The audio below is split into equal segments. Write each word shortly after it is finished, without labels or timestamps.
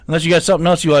Unless you got something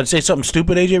else you want to say, something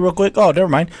stupid, AJ, real quick. Oh, never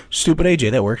mind. Stupid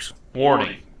AJ, that works.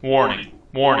 Warning.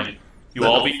 You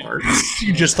all be.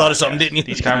 You just thought of something, didn't you?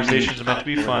 These conversations are meant to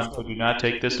be fun, so do not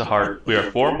take this to heart. We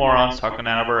are four morons talking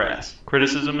out of our ass.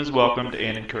 Criticism is welcomed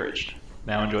and encouraged.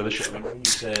 Now enjoy the show. You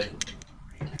said.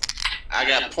 I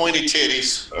got pointy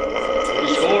titties.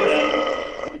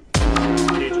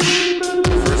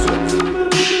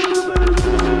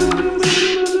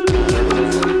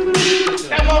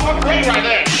 That motherfucker right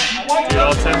there. Dude,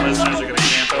 all 10 listeners are going to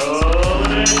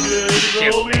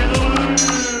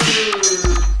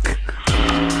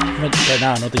Right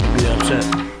now, I don't think you'd be upset.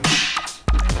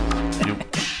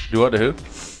 You what to who?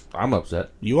 I'm upset.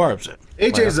 You are upset.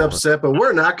 AJ's upset, but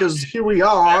we're not, because here we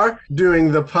are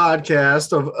doing the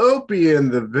podcast of Opie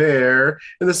and the Bear,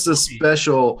 and this is a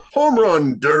special Home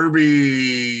Run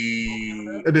Derby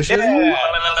edition.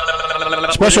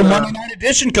 Special Monday night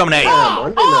edition coming at you.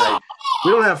 Monday night.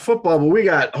 We don't have football, but we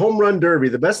got Home Run Derby.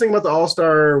 The best thing about the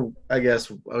All-Star, I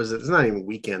guess, it's not even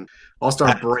weekend.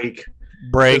 All-Star break.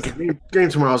 The game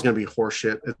tomorrow is going to be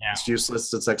horseshit. It's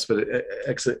useless. It's expedition.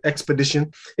 It's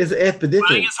expedition.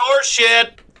 It's horse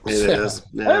shit. It is.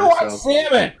 I don't want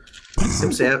salmon.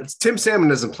 Tim Salmon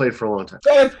hasn't played for a long time.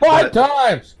 Said it 5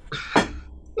 times.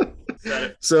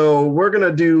 So we're going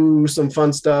to do some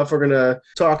fun stuff. We're going to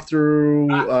talk through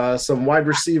some wide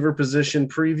receiver position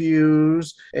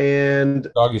previews. And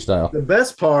Doggy style. the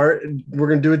best part, we're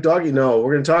going to do it doggy. No,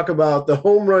 we're going to talk about the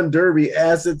Home Run Derby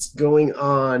as it's going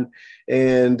on.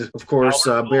 And, of course,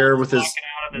 Bear with his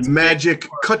magic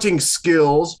cutting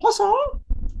skills.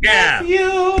 Yeah.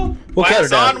 We'll cut her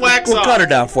down. We'll cut her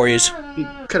down for you. He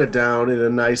cut it down in a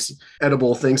nice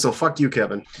edible thing. So fuck you,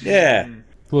 Kevin. Yeah.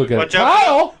 Look at Watch it. out.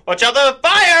 Kyle! Watch out, the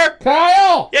fire!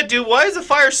 Kyle! Yeah, dude, why is the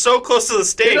fire so close to the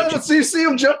stage? So you see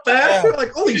him jump back? You're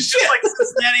like, holy It's shit. just like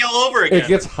Cincinnati all over again. It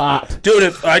gets hot. Dude,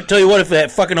 if I tell you what, if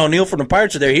that fucking O'Neal from the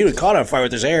Pirates are there, he would have caught on fire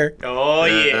with his hair. Oh,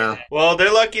 yeah. Yeah. Well,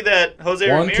 they're lucky that Jose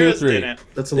 1, 2, Ramirez 3. didn't.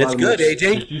 That's a That's lot good, of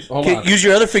AJ. Hold on. Use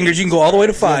your other fingers. You can go all the way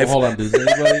to 5. Hold on. Does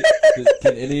anybody?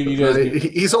 Can any of you guys?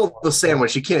 He's holding the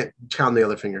sandwich. You can't count the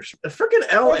other fingers. Freaking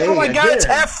LA. Oh my God, it's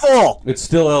again. half full. It's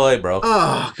still LA, bro.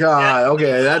 Oh God.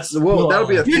 Okay, that'll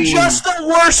be a You're theme. just the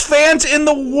worst fans in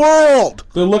the world.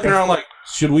 They're looking around like,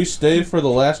 should we stay for the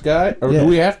last guy, or Yeah. do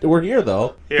we have to? We're here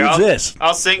though. Here, Who's this?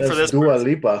 I'll sing for That's this. Dua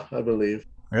Lipa, I believe.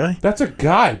 Really? That's a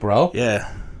guy, bro. Yeah.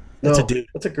 No, That's a dude.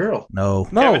 That's a girl. No.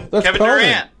 No, that's Kevin Conan.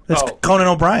 Durant. That's Conan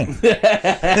O'Brien.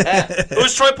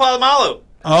 Who's Troy Polamalu?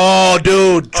 Oh,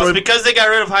 dude. Oh, it's because they got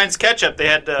rid of Heinz Ketchup. They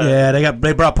had to. Yeah,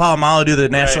 they brought Palomalu to do the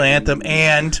national anthem,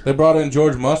 and They brought in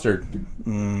George Mustard.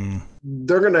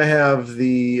 They're gonna have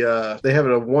they have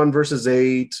it a 1 versus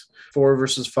 8, 4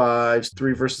 versus 5,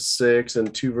 3 versus 6,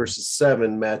 and 2 versus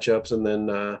 7 matchups, and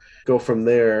then go from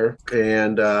there.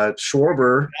 And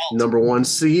Schwarber, number 1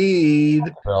 seed,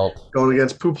 Belt. going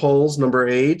against Poop Holes, number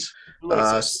 8.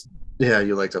 Yeah,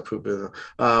 you like to poop.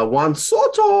 Juan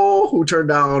Soto, who turned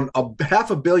down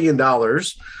 $500 million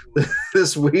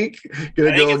this week,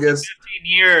 gonna go against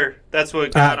 15-year. That's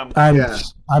what got him.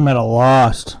 I'm at a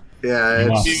loss. yeah.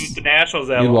 lost. It's, The Nationals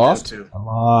that You one. lost? too. I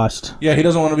lost. Yeah, he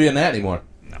doesn't want to be in that anymore.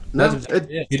 No,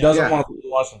 He doesn't yeah. want to be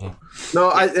in Washington. no,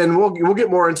 and we'll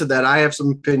get more into that. I have some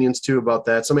opinions too about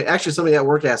that. Somebody at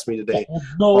work asked me today.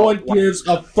 No one gives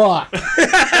a fuck.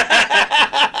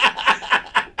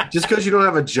 Just because you don't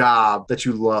have a job that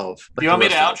you love. Do you want me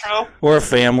to outro? We're a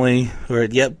family. We're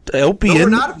Opie. No, we're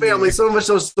and- not a family. Some of us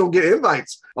just don't get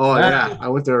invites. Oh yeah, I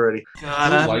went there already.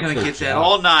 God, I'm like gonna this get that job.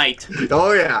 all night.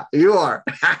 Oh yeah, you are.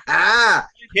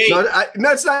 Hey, No,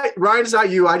 that's not Ryan. It's not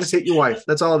you. I just hate your wife.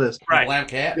 That's all it is. right. Lamb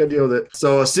cat. Good deal with it.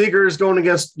 So Seager is going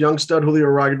against young stud Julio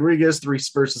Rodriguez, 3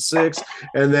 versus 6,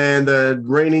 and then the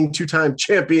reigning 2-time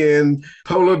champion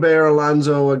Polar Bear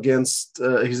Alonso against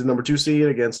he's the number 2 seed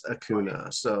against Acuna.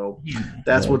 So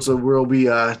that's what we'll be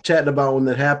chatting about when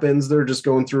that happens. They're just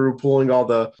going through pulling all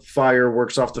the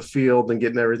fireworks off the field and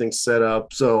getting everything set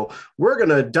up. So we're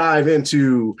gonna dive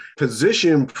into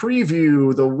position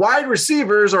preview. The wide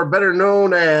receivers are better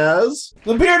known as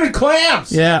The bearded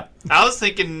clams. Yeah. I was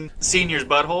thinking senior's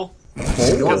butthole.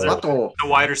 Oh, The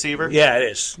wide receiver. Yeah, it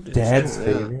is. Dad's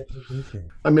favorite.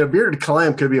 I mean, a bearded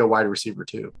clam could be a wide receiver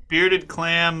too. Bearded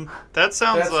clam. That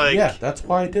sounds like. Yeah, that's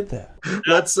why I did that.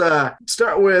 Let's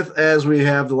start with, as we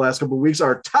have the last couple of weeks,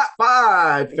 our top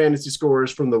 5 fantasy scores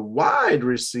from the wide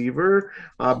receiver.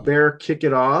 Bear, kick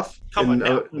it off. Come on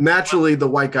And, now. naturally, the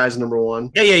white guy's number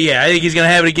 1. Yeah. I think he's going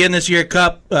to have it again this year,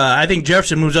 Cup. I think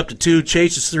Jefferson moves up to 2,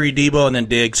 Chase is 3, Debo, and then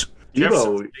Diggs. Debo,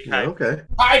 Jefferson's yeah, okay.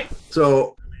 Hi.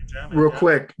 So real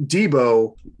quick,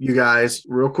 Debo, you guys,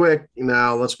 real quick.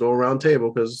 Now let's go around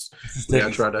table because we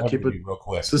gotta try to keep it real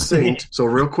quick. succinct. So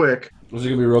real quick. Was it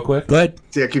gonna be real quick? Go ahead.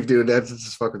 See, I keep doing that. It's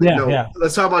just fucking Yeah, no. yeah.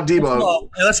 Let's talk about Debo.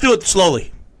 Let's do it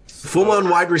slowly. Full-on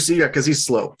wide receiver because he's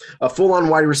slow. A full-on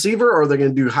wide receiver, or they're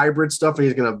going to do hybrid stuff, and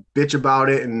he's going to bitch about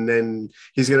it, and then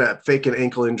he's going to fake an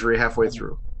ankle injury halfway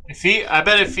through. I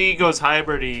bet if he goes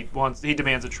hybrid, he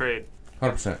demands a trade.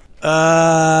 100%.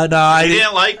 No, I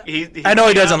didn't like. I know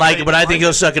he doesn't like it, but I think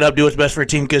he'll suck it up, do what's best for a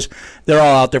team because they're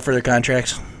all out there for their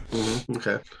contracts. Mm-hmm.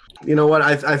 Okay. You know what?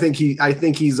 I think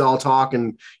he's all talk,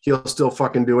 and he'll still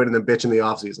fucking do it, and then bitch in the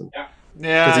offseason.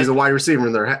 Yeah, because he's a wide receiver,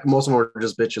 and most of them are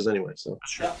just bitches anyway.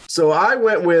 So I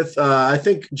went with I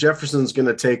think Jefferson's going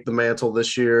to take the mantle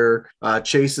this year.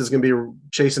 Chase is going to be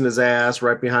chasing his ass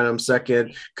right behind him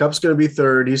second. Kupp's going to be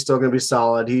third. He's still going to be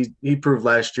solid. He proved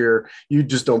last year. You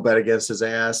just don't bet against his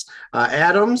ass.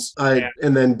 Adams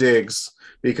and then Diggs.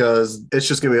 Because it's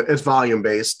just going to be, it's volume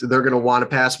based. They're going to want to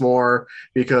pass more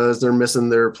because they're missing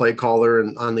their play caller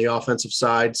and on the offensive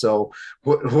side. So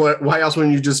why else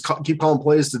wouldn't you just keep calling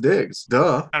plays to Diggs?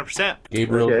 Duh. 100%.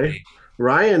 Gabriel. Okay.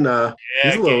 Ryan,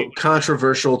 he's a little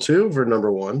controversial too for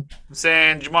number one. I'm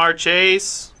saying Jamar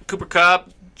Chase, Cooper Kupp,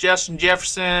 Justin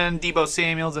Jefferson, Debo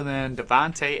Samuels, and then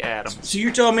Devontae Adams. So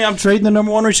you're telling me I'm trading the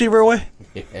number one receiver away?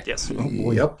 Yes.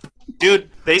 Yep. Dude,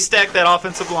 they stacked that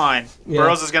offensive line. Yeah.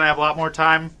 Burrows is going to have a lot more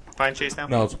time. Find Chase now.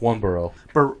 No, it's one Burrow.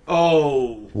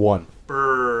 One. But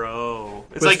Burrow.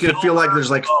 It's like you feel like there's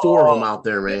like four of them out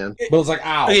there, man. But it's like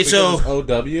ow. Okay, so it's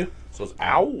OW. So it's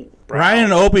ow. Ryan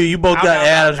and Opie, you both got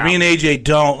Adams. Me and AJ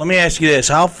don't. Let me ask you this: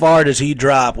 how far does he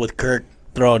drop with Kirk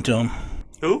throwing to him?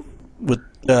 Who? With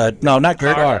no, not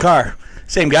Kirk. Carr.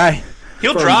 Same guy.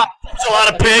 He'll drop. It's a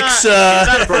lot of picks.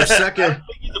 For second.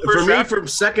 For me, from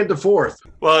second to fourth.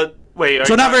 Well, wait.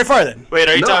 So not very far then. Wait,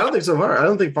 are you talking? I don't think so far. I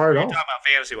don't think far at all. Talking about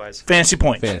fantasy wise. Fantasy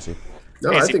points. Fantasy.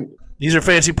 No, I think these are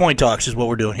fantasy point talks. Is what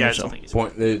we're doing here. Yeah, So point.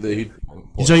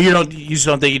 So you just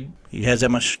don't think he has that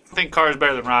much? I think Carr's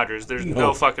better than Rodgers. There's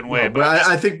no fucking way. but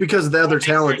I think because of the other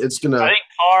talent, it's gonna. I think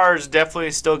Carr's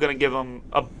definitely still gonna give him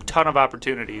a ton of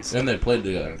opportunities. And they played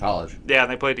together in college. Yeah,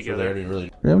 and they played together. So they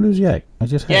really. Revenue's yak. I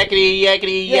just had Yakety,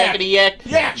 yakety, yakety, yak.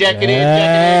 yak. Jackety,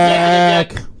 yakety,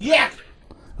 yakety, yak.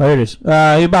 Oh, here it is.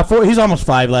 He's about 4. He's almost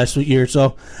 5 last year,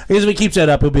 so I guess if he keeps that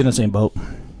up, he'll be in the same boat.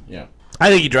 Yeah. I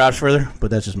think he drops further,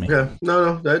 but that's just me. Yeah,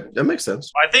 no, that makes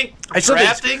sense. I think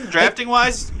drafting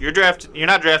wise, you're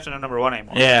not drafting a number one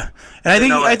anymore. Yeah,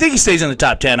 and I think he stays in the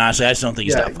top 10. Honestly, I just don't think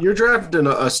he's top 5. You're drafting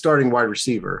a starting wide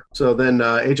receiver. So then,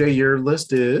 AJ, your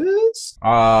list is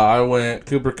I went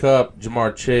Cooper Kupp,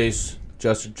 Jamar Chase,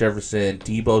 Justin Jefferson,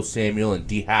 Debo Samuel, and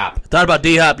D-Hop. Thought about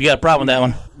D-Hop. You got a problem with that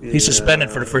one. He's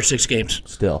suspended for the first 6 games.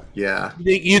 Still. Yeah.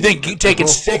 You think taking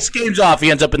 6 games off,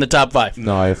 he ends up in the top 5?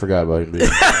 No, I forgot about him. You know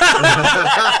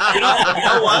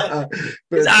what?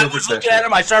 I was looking at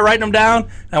him. I started writing him down.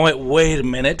 And I went, wait a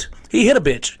minute. He hit a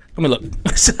bitch. Let me look.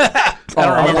 I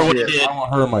don't remember what he did. I don't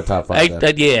want her in my top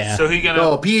 5. Yeah. So he gonna?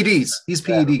 No, PEDs. He's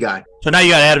PED guy. So now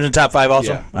you got Adams in the top 5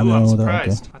 also? Yeah. I'm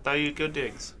surprised. I thought you'd go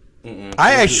Diggs.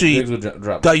 I actually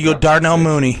thought you go Darnell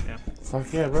Mooney. Yeah.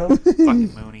 Fuck yeah, bro.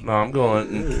 Fucking Mooney. No, I'm going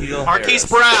N'Keal Marquise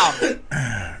Harris.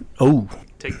 Brown. Oh.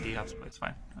 Take D-Hop's place.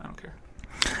 Fine. I don't care.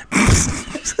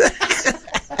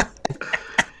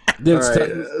 All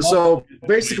right. So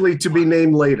basically, to be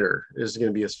named later is going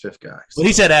to be his 5th guy. Well,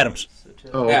 he said Adams.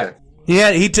 Oh, okay.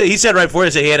 Yeah, he said right before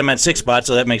he had him at 6 spots,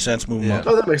 so that makes sense. Move him up.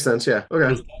 Oh, that makes sense. Yeah.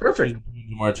 Okay. Perfect.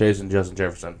 Jamar Chase and Justin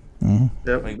Jefferson.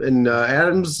 Yep. And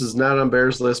Adams is not on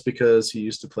Bears' list because he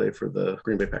used to play for the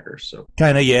Green Bay Packers. So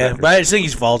kind of, yeah. But I just think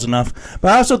he's falls enough.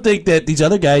 But I also think that these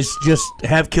other guys just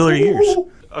have killer years.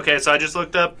 Okay, so I just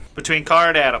looked up between Carr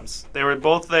and Adams. They were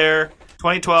both there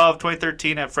 2012,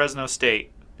 2013 at Fresno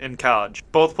State in college.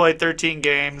 Both played 13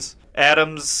 games.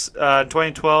 Adams in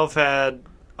 2012 had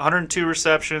 102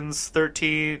 receptions,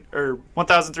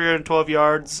 1,312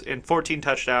 yards, and 14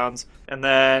 touchdowns. And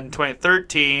then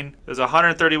 2013, there's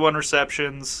 131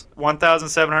 receptions,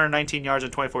 1,719 yards,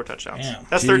 and 24 touchdowns. Damn.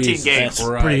 That's 13 games.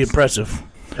 That's pretty impressive.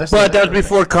 But that was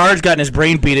before Carr's gotten his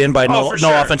brain beat in by no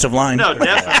offensive line. No,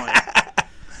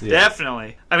 definitely.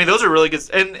 Definitely. I mean, those are really good.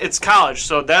 And it's college,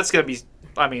 so that's going to be,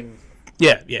 I mean...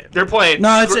 Yeah. They're playing...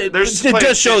 No, it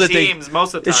does show that teams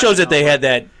most of the time. It shows that they had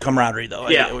that camaraderie, though.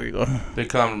 Yeah. I get where you're going. They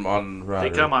come on Rod. They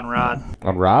come on Rod.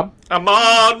 On Rob? I'm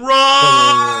on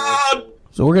Rod!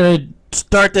 So we're going to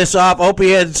start this off.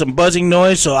 Opie had some buzzing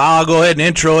noise, so I'll go ahead and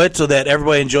intro it so that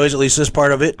everybody enjoys at least this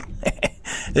part of it.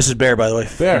 This is Bear, by the way.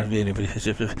 Bear.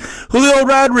 Julio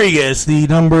Rodriguez, the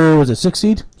number, was it 6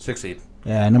 seed? 6 seed.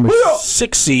 Yeah, number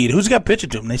 6 seed. Who's got pitching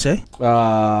to him? They say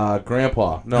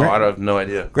Grandpa. No, I have no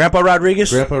idea. Grandpa Rodriguez.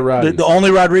 Grandpa Rodriguez. The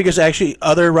only Rodriguez, actually,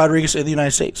 other Rodriguez in the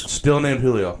United States. Still named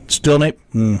Julio. Still named.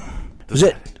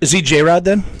 Is he J Rod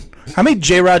then? How many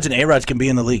J Rods and A Rods can be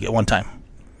in the league at one time?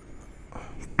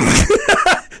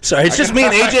 Sorry, it's just me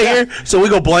and AJ here, so we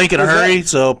go blank in a hurry.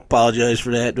 So apologize for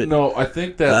that. But No, I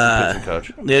think that's the pitching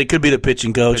coach. yeah, it could be the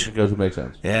pitching coach. Pitching coach would make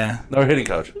sense. Yeah, No, hitting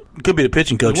coach. it could be the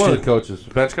pitching coach One too. of the coaches.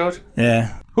 Bench coach?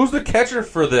 Yeah, Who's the catcher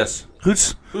for this?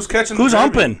 who's catching? who's the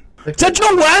derby? humping? Is that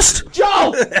Joe West?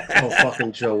 Joe! Oh,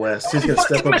 fucking Joe West. He's going to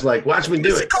step up. He's like, watch me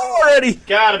do it. Call already.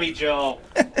 Gotta be Joe.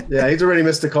 Yeah, he's already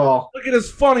missed a call. Look at his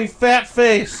funny fat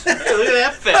face. Hey, look at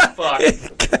that fat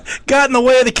fuck. Got in the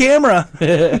way of the camera.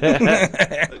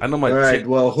 I know my All right,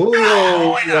 well,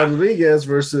 Julio Rodriguez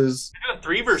versus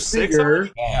 3 versus 6.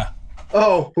 Seager.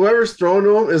 Oh, whoever's throwing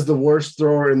to him is the worst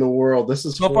thrower in the world. This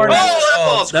is So horrible. far, that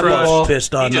ball's that crushed. ball's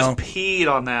pissed He on just now. peed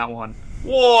on that one.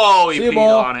 Whoa, he See you, peed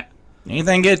ball. on it.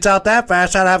 Anything gets out that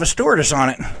fast, I'd have a stewardess on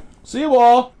it. See you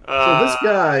all. So this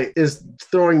guy is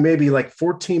throwing maybe like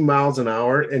 14 miles an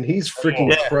hour, and he's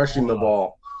freaking crushing the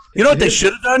ball. You know what they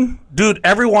should have done? Dude,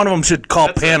 every one of them should call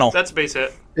That's panel. That's a base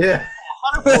hit. Yeah.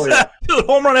 Oh, yeah. Dude,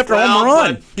 home run after home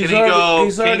run. Can He's he already-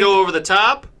 go? Can he go over the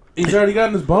top? He's already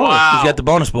gotten his bonus. Wow. He's got the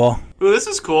bonus ball. Ooh, this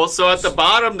is cool. So at the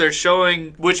bottom, they're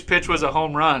showing which pitch was a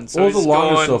home run. So What was he's the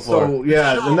longest going, so far? So,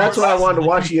 yeah, and that's why I wanted to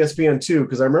watch ESPN too,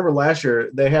 because I remember last year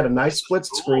they had a nice split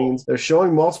screens. They're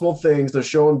showing multiple things. They're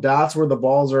showing dots where the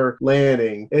balls are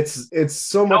landing. It's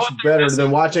so much what they're better missing?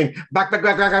 than watching back, I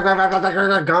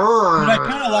gone.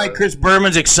 kind of like Chris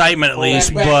Berman's excitement at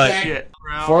least, but Shit.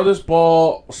 Farthest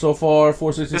ball so far,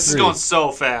 463. This is going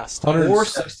so fast.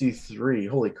 463.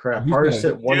 Holy crap. Hardest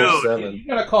hit 107. You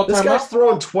gotta call This timeout. guy's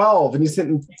throwing 12 and he's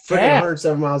hitting freaking Yeah.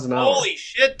 107 miles an hour. Holy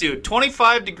shit, dude!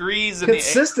 25 degrees in the air.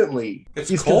 Consistently. It's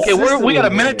He's cold. okay, we got a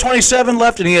consistently minute doing it. 27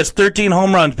 left, and he has 13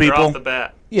 home runs, They're people. off the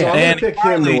bat. So I'm Yeah. gonna And pick him to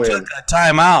finally win. took a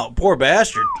timeout. Poor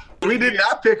bastard. We did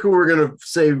not pick who we were gonna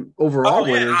say overall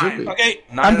winners, did we? Okay.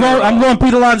 I'm going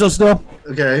Pete Alonso still.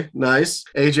 Okay, nice.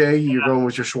 AJ, you're going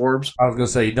with your Schwarbs. I was gonna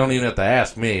say you don't even have to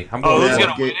ask me. I'm Oh, going who's yeah.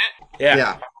 gonna win it? Yeah.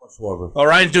 Yeah. Schwarber. Oh,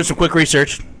 Ryan's doing some quick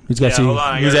research. He's got Yeah, hold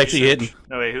on. I Who's gotta actually research. hitting?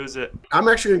 No, wait, who's it? I'm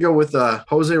actually gonna go with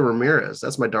Jose Ramirez.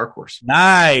 That's my dark horse.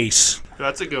 Nice.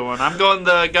 That's a good one. I'm going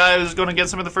the guy who's going to get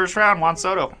some in the first round, Juan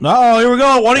Soto. Oh, here we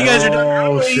go. One of you guys are doing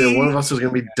Oh shit! One of us is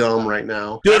gonna be dumb right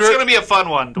now. Dude, That's going to be a fun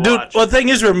one to dude, watch. well, the thing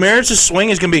is, Ramirez's swing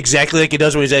is going to be exactly like he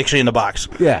does when he's actually in the box.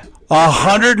 Yeah.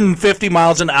 150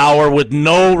 miles an hour with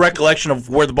no recollection of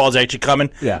where the ball's actually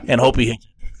coming. Yeah. And hope he hits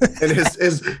And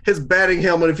his batting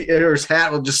helmet, or his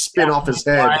hat, will just spin off his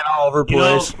head. it all over the You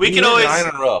know, place. we He can hit always. 9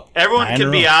 in a row. Everyone Nine can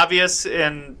in be a row. obvious,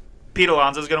 and Pete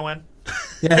Alonso's going to win.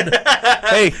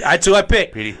 Hey, that's who I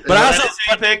picked. Petey. But I Is also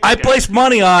that his pick? I Okay. placed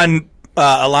money on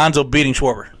Alonso beating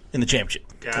Schwarber in the championship.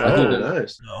 Oh,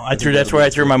 nice. So that's where I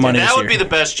threw my money That this would year. be the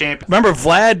best champion. Remember,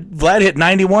 Vlad hit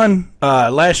 91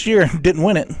 last year, didn't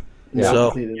win it. Yeah.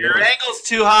 So Your angle's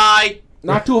too high.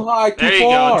 Not too high, too There you go.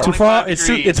 far. too far. 25 It's too,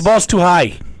 degrees. it's the ball's too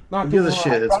high. Not Give too a high.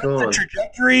 shit. It's The gone.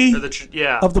 trajectory Or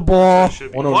the of the ball.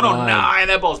 should be 109. 109.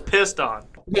 That ball's pissed on.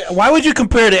 Why would you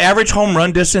compare the average home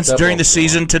run distance That during the ball's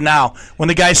season to now when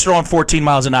the guy's throwing 14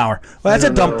 miles an hour? Well, that's a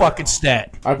don't dumb know. fucking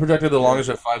stat. I projected the longest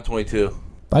at 522.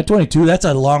 By 22, that's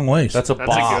a long ways. That's a That's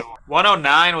a bomb. good one.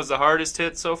 109 was the hardest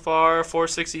hit so far.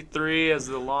 463 as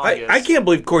the longest. I can't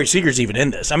believe Corey Seager's even in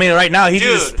this. I mean, right now, he Dude.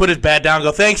 just put his bat down and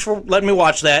go, thanks for letting me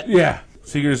watch that. Yeah.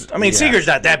 Seager's. I mean, yeah. Seager's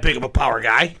not that big of a power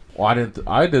guy. Well,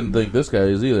 I didn't think this guy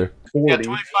is either. Yeah, 40.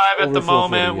 25 at Over the 440,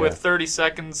 moment with yeah. 30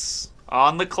 seconds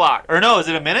on the clock. Or no, is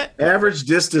it a minute? Average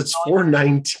distance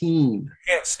 419.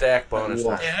 Can't stack bonus.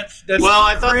 Wow. That's Well,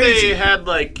 I thought crazy. they had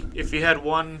if you had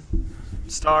one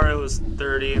star, it was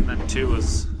 30, and then two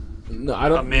was. No, I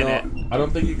don't. A minute. No, I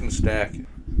don't think you can stack.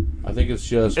 I think it's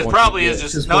just. It once probably you is get-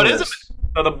 just. His No, it is a bonus. minute.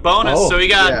 So the bonus. Oh, so we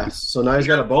got. Yeah, so now he's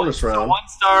got a bonus So round. 1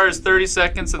 star is 30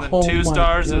 seconds, and then Oh 2 my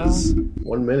stars God. is.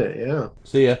 1 minute, yeah.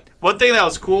 See ya. One thing that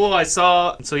was cool, I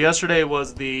saw. So yesterday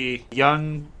was the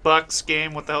Young Bucks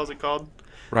game. What the hell is it called?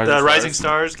 The Rising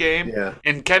Stars game. Yeah.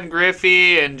 And Ken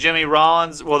Griffey and Jimmy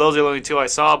Rollins, well, those are the only 2 I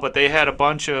saw, but they had a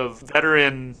bunch of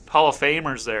veteran Hall of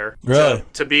Famers there Really?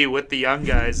 to be with the young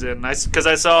guys. And because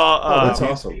I saw Oh, that's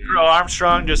awesome. Pete Crow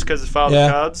Armstrong just because he followed Yeah.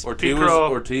 the Cubs. Ortiz, Pete Crow,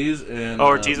 Ortiz and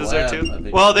Ortiz was there Vlad, I too.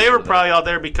 think. Well, they were probably all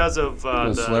there because of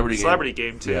the celebrity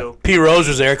game, game. too. P. Rose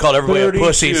was there, called everybody a 32.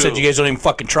 pussy, and said you guys don't even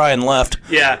fucking try and left.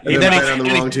 Yeah, And then bet on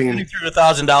the wrong team. He threw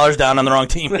 $1,000 down on the wrong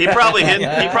team. he probably hit one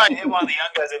of the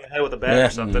young guys in the head with a bat Yeah. or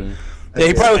something. Yeah,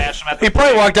 he Smash him at the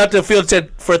probably plate. walked out to the field and said,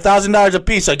 for $1,000 a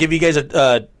piece, I'll give you guys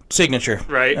a signature,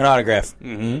 Right. an autograph.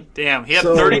 Damn, he had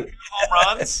So- 32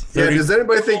 home runs. Yeah, does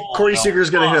anybody think Corey Seager's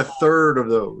going to hit a third of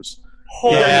those?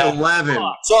 He got 11.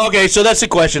 So okay, so that's the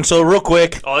question. So real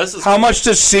quick, Oh, this is how much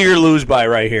does Seager lose by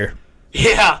right here?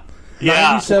 Yeah.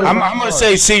 97 I'm going to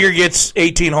say Seager gets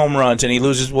 18 home runs and he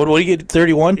loses. What do he get?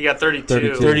 31. He got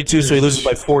 32. 32. So he loses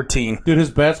by 14. Dude, his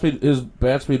bat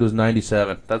speed was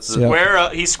 97. That's the,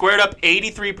 Yeah. He squared up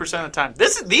 83% of the time.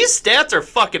 These stats are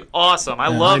fucking awesome. I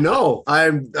love I know.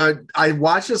 I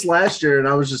watched this last year and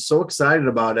I was just so excited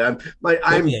about it.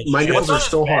 My nipples are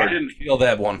so I hard. didn't feel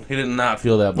that one. He did not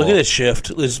feel that ball. Look at his shift.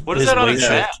 What is his that on weight his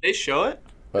shift. bat? They show it?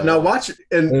 Now watch it,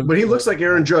 but he looks like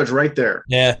Aaron Judge right there.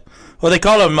 Yeah. Well, they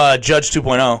call him Judge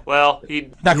 2.0. Well, he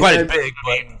Not quite Yeah, as big,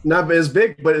 but Not as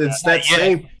big, but it's that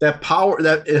same that power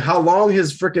that how long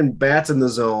his freaking bat's in the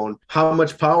zone, how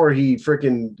much power he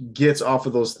freaking gets off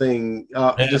of those things,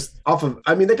 just off of.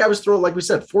 I mean, that guy was throwing, like we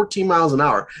said, 14 miles an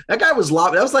hour. That guy was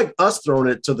lob. That was like us throwing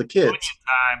it to the kids.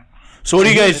 time. So what do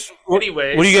you guys?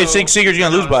 Anyway, what do you guys think Seager's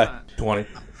gonna lose by? 20.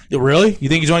 Really? You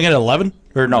think he's only gonna get 11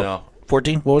 or no? No.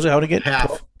 14? What was it? How to get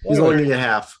Half. He's only gonna get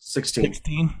half. 16.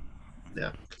 16?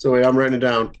 Yeah. So wait, I'm writing it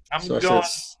down. I'm so going- I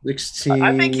said 16.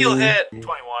 I think he'll hit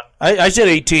 21. I said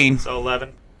 18. So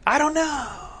 11. I don't know.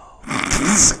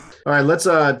 All right, let's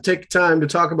take time to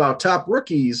talk about top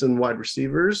rookies and wide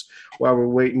receivers while we're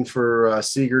waiting for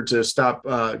Seager to stop,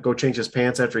 go change his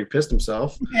pants after he pissed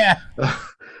himself. Yeah.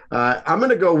 I'm going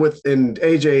to go with, and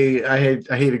AJ,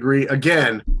 I hate agree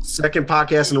again. Second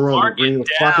podcast in a row. Mark agreeing it with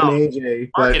down. fucking AJ.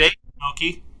 Mark But it 8,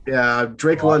 Smokey. yeah,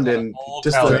 Drake London,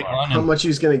 just Drake how London. much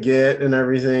he's going to get and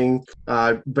everything.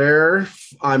 Bear,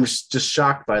 I'm just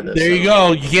shocked by this. There you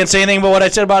go. You can't say anything about what I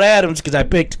said about Adams because I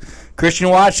picked Christian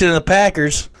Watson and the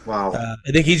Packers. Wow.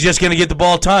 I think he's just going to get the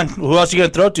ball a ton. Who else are you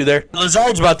going to throw to there?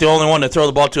 Lazard's about the only one to throw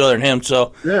the ball to other than him.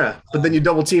 So Yeah, but then you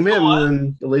double team him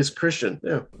and at least Christian.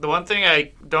 Yeah. The one thing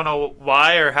I don't know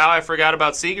why or how I forgot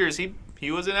about Seager is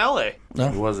he was in LA.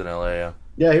 He was in LA, yeah.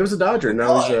 Yeah, he was a Dodger.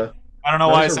 Now he's a I don't know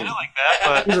why I Those said are- it like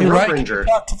that, he's but a rough Ryan, can ranger.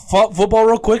 you talk football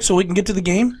real quick so we can get to the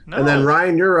game? no. And then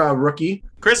Ryan, you're a rookie.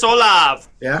 Chris Olave.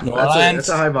 Yeah, No that's lines.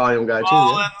 a high volume guy too. Yeah.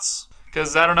 Mullins.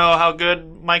 Because I don't know how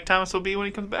good Mike Thomas will be when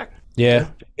he comes back. Yeah.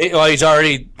 Well, he's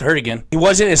already hurt again. He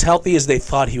wasn't as healthy as they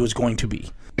thought he was going to be.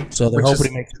 So they're Which hoping is-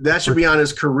 he makes that should be on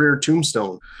his career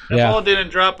tombstone. That Yeah. ball didn't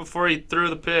drop before he threw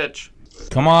the pitch.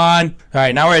 Come on. All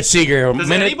right, now we're at Seager. Does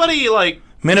anybody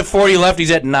Minute 40 left. He's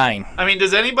at 9. I mean,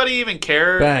 does anybody even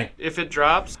care Bang. if it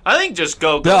drops? I think just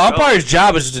go. The umpire's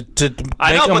job is to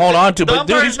I make know, him but hold the- on to. the But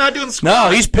dude, umpire's he's not doing squat.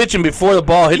 no, he's pitching before the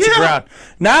ball hits the Yeah. ground.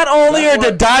 Not only are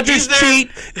the Dodgers He's there. cheat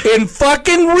in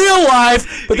fucking real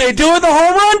life, but they do it in the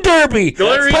home run derby.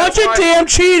 only Bunch reason of why- damn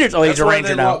cheaters. Oh, he's a why Ranger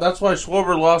they now. That's why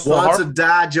Schwarber lost to Once a Harper.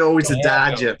 dodge, always a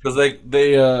dodge it. Because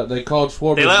they called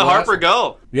Schwarber. They let Harper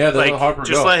go. Yeah, they Like let Harper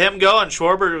just go. let him go, and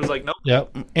Schwarber was like, nope.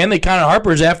 Yep. And they counted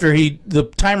Harper's after the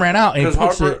time ran out. And he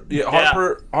Because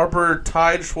puts Harper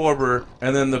tied Schwarber,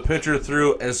 and then the pitcher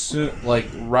threw as soon,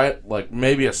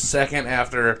 maybe a second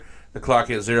after the clock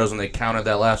hit zeros, and they counted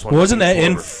that last one. Wasn't that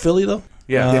in Schwarber. Philly though?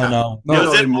 Yeah. Yeah. No. No, It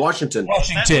was no, in in Washington.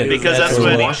 Washington. Because that's It was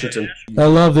when in he- Washington. I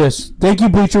love this. Thank you,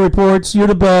 Bleacher Reports. You're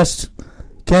the best.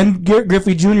 Ken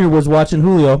Griffey Jr. was watching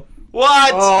Julio.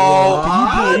 What?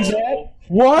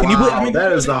 What? Wow,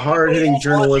 that is the hard-hitting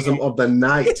journalism of the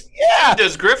night. Yeah.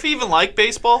 Does Griff even like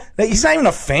baseball? He's not even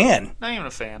a fan. Not even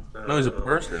a fan. No, he's a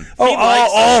person.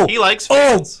 He likes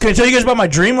fans. Can I tell you guys about my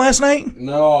dream last night?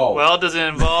 No. Well, does it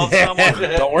involve someone?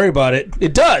 Don't worry about it.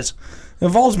 It does. It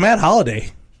involves Matt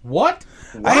Holliday. What?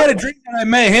 I had a dream that I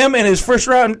met him and his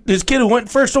his kid who went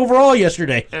first overall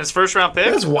yesterday. And his first round pick?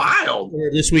 That's wild.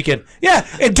 This weekend. Yeah,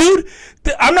 and dude,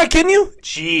 I'm not kidding you.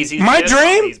 Jeez, he's My pissed on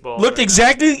dream these balls looked right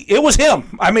exactly. It was him.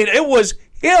 I mean, it was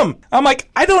him. I'm like,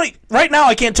 right now.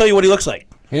 I can't tell you what he looks like.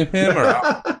 Him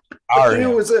or I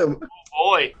knew it was him. now.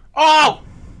 Boy. Oh!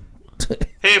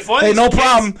 Hey, if one of Hey, these no kids-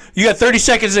 problem. You got 30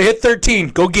 seconds to hit 13.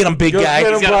 Go get him, big guy.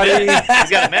 get him, He's got a minute. He's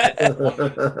got a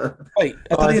minute. Wait,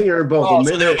 I think you're both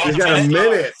a minute. He's got a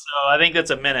minute. So I think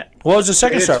that's a minute. what was the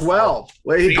second Hit start? 12.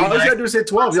 Wait, all he's got to do is hit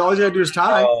 12. All he's got to do is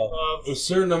tie.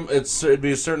 it'd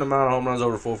be a certain amount of home runs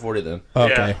over 440 then.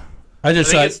 Okay. Yeah. I I just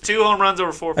think thought. it's 2 home runs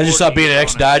over 440. I just thought being an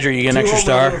ex-Dodger, you get an extra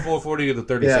Two home runs star. over 440, you get the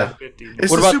 30 Yeah. second. 50.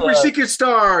 It's What the about super the- secret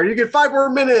star. You get 5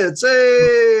 more minutes.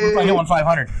 If I Hey. hit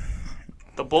 1,500.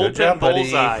 The Good bullpen job, buddy.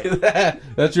 bullseye.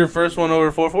 That's your first one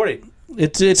over 440.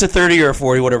 It's a 30 or a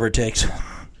 40, whatever it takes.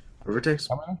 Whoever takes.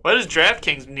 Why does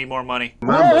DraftKings need more money? Come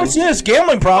on, Well, buddy. that's this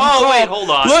gambling problem. Oh, Come wait, on. hold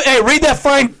on. Look, hey, read that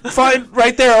fine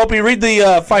right there, Opie. Read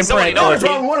the fine Somebody print. know Oh, it. it's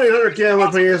wrong. 1-800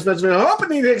 gambling for your expensive.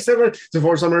 Opening the except to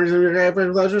force some reason.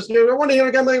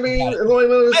 1-800 gambling.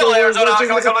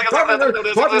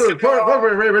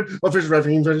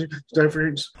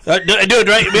 Do it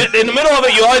right in the middle of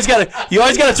it. You always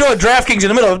gotta throw a DraftKings in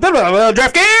the middle.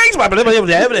 DraftKings.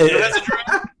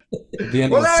 The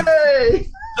end of the Hey!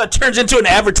 It turns into an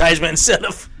advertisement instead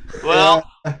of. Well,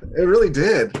 It really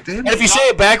did. Damn And if it. you say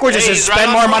it backwards, it hey, says he's right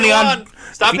spend more money 21. on.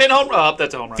 Stop hitting home run. Oh,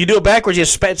 that's a home run. If you do it backwards, you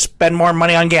spend more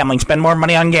money on gambling. Spend more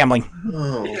money on gambling.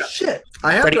 Oh, shit.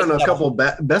 I have Ready? done a couple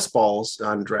best balls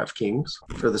on DraftKings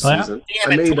for the Oh, yeah? season.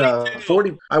 Damn I it, made 22.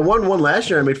 40. I won one last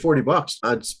year. I made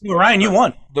 $40. Ryan, you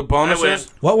won. The bonuses.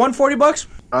 What? Won $40?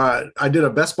 I did a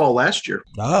best ball last year.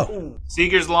 Oh,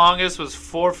 Seager's longest was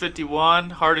 451.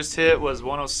 Hardest hit was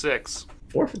 106.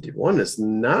 451 is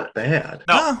not bad.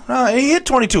 no, he hit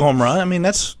 22 home run. I mean,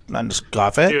 that's not to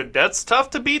scoff at. Dude, that's tough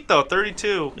to beat though.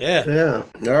 32. Yeah. Yeah.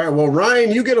 All right. Well,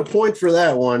 Ryan, you get a point for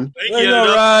that one. I think, There he you ended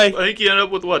go, up, Ryan. I think he ended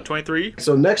up with what, 23?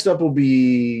 So next up will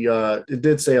be it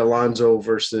did say Alonso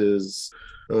versus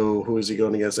who is he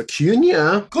going against?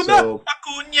 Acuna. So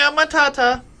Acuna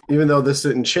Matata. even though this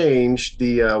didn't change,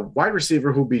 the wide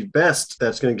receiver who'll be best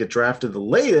that's going to get drafted the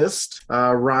latest,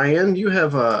 Ryan, you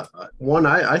have one.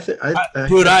 I think.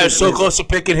 Dude, I was so close to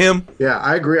picking him. Yeah,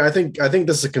 I agree. I think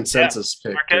this is a consensus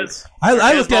pick. Marquez.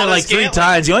 I looked at it like 3 Scantling.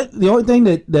 times. The only thing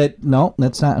that no,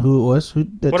 that's not who it was.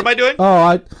 What am I doing?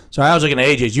 Oh, Sorry, I was looking at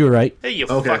AJ's. You were right. Hey, you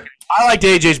Okay. fucking. I liked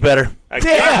AJ's better. All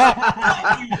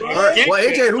right. Well,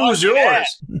 AJ, who was yours?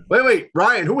 Wait,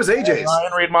 Ryan, who was AJ's?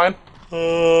 Ryan, read mine.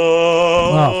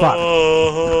 Oh,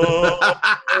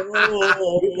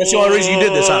 That's the only reason you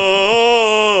did this, huh?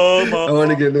 I want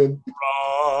to get in.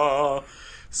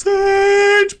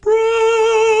 Sage Brown.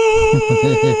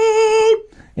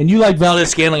 and you like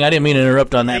Valdez Scanling. I didn't mean to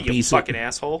interrupt on Hey, that you piece. fucking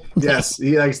asshole. Yes,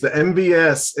 he likes the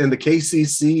MVS and the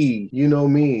KCC. You know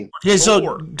me. Yeah,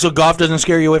 so golf doesn't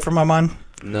scare you away from my mind?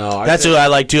 No, That's who I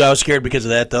like too. I was scared because of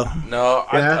that though. No,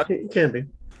 Yeah, it can be.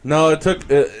 no.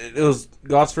 It was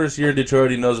Gott's first year in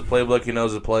Detroit. He knows the playbook. He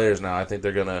knows the players now. I think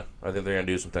they're gonna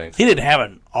do some things. He didn't have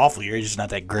an awful year. He's just not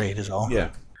that great, is all. Yeah.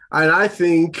 And I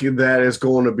think that is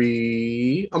going to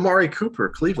be Amari Cooper,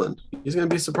 Cleveland. He's going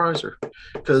to be a surpriser.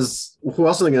 Because who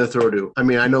else are they going to throw to? I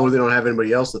mean, I know they don't have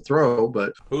anybody else to throw,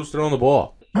 but Who's throwing the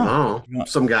ball? I don't know.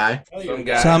 Some guy. Some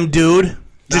guy. Some dude.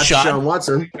 Not Deshaun Deshaun.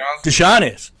 Watson.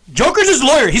 Deshaun is. Joker's his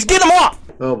lawyer. He's getting him off.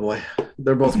 Oh, boy.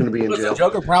 They're both going to be in jail.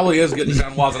 Joker probably is getting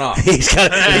Deshaun Watson off. He's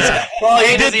got. Well,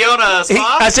 he Does did. he own a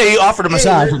spa? I say he offered a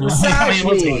massage. Massage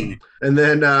me. And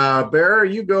then, Bear,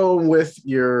 you go with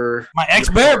your... My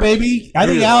ex-Bear, baby. I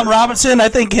think Allen Robinson, I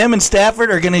think him and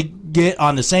Stafford are going to get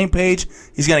on the same page.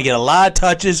 He's going to get a lot of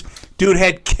touches. Dude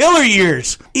had killer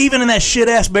years, even in that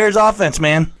shit-ass Bears offense,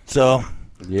 man. So,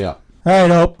 Yeah. All right,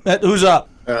 Hope. who's up?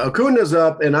 Acuna's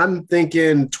up, and I'm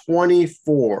thinking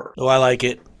 24. Oh, I like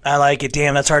it. I like it.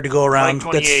 Damn, that's hard to go around. like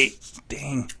 28.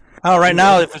 Dang. Oh, right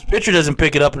now, if his pitcher doesn't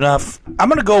pick it up enough, I'm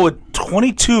going to go with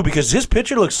 22 because his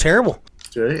pitcher looks terrible.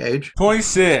 Okay, age.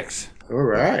 26. All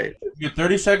right. You get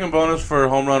 30-second bonus for a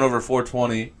home run over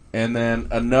 420, and then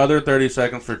another 30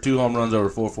 seconds for 2 home runs over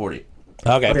 440.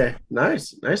 Okay,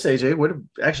 nice. Nice, AJ. What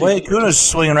actually... Wait, Acuna's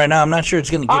swinging right now. I'm not sure it's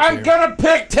going to get I'm there. gonna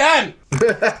pick 10.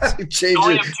 I changed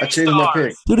Only it. have I 2 changed my stars.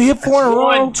 pick. Dude, he hit 4 in a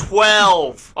row.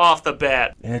 112 off the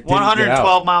bat. And it didn't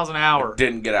 112 miles an hour.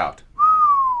 Didn't get out.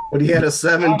 But he had a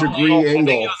 7-degree I think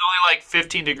it angle. was only like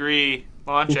 15-degree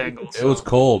launch angle. It was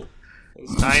cold. It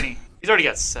was tiny. He's already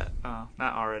got set. Oh,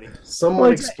 not already.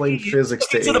 Someone explain physics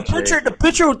to So the AJ.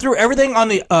 pitcher threw everything on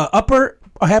the upper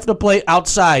half of the plate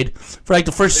outside for like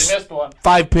the first missed one.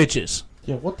 5 pitches.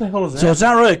 Yeah, what the hell is that? So it's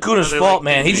not really Acuna's They fault,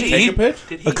 like- man. did Take a pitch?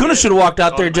 Did he Acuna get- should have walked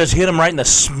out there and just hit him right in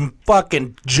the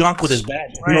fucking junk with his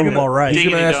bat. Throw the ball right. He's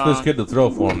gonna Diggity ask this dong. kid to throw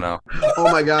for him now.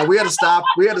 Oh my god, we had to stop.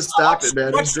 We had to stop it,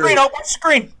 man. Watch the screen. Watch the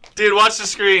screen. Dude, watch the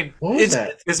screen. What was It's-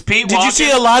 that? Is Pete Did walking? you see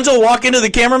Alonso walk into the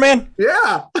cameraman?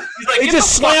 Yeah. He's like, He "Get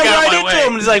just the fuck slammed out of right my into way."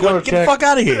 him. He's like, Go "Get the check. fuck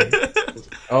out of here."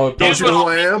 Oh, it Don't you know who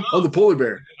I am? I'm the polar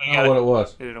bear. I don't know what it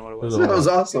was. I didn't know what it It was. was That was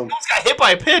awesome. Almost got hit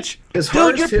by a pitch. His Dude,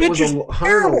 hardest your hit was pitch is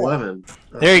 111.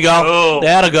 There you go. Oh.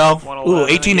 That'll go. 111, Ooh,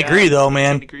 18 yeah. degree though, 18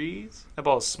 man. degrees. That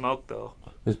ball is smoked though.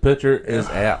 His pitcher is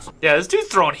ass. Yeah, this dude's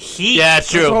throwing heat. Yeah, it's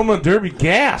That's true. home run derby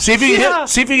gas. See if you can Yeah. hit.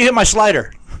 See if you can hit my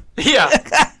slider. Yeah.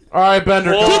 All right,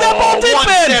 Bender. Whoa, Dude, that ball did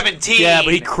bend. 117. Yeah,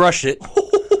 but he crushed it.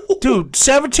 Dude,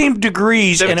 17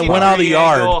 degrees and it 17 went out of the degree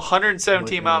angle, yard.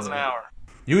 117 miles an hour.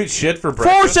 You eat shit for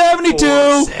breakfast.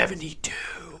 472. 72.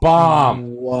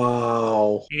 Bomb.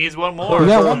 Wow. He needs one more. You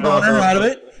got one Boner out of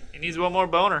it. He needs one more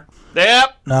boner.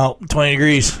 Yep. No, 20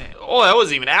 degrees. Oh, that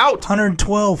wasn't even out.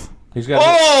 112. He's got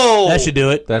Oh! That should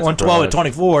do it. That's 112 at correct.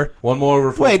 24. one more over.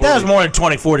 Wait, that was 440. more than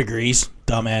 24 degrees.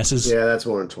 Dumbasses. Yeah, that's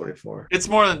more than 24. It's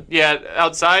more than,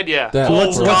 outside, yeah. That- So Oh,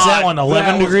 what's that one? 11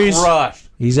 That was degrees? crushed.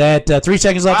 He's at 3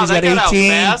 seconds left. Wow, He's that got got out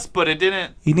 18. fast, but it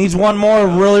didn't. He needs one more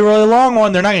really, really long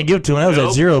one. They're not going to give it to him. That was at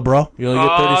Nope. 0, bro. You only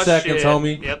get 30 seconds, shit.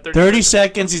 homie. Yep, 30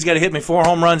 seconds. He's got to hit me 4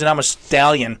 home runs, and I'm a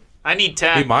stallion. I need He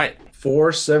 10. might.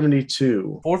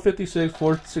 472. 456,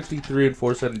 463, and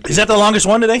 472. Is that the longest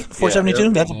one today?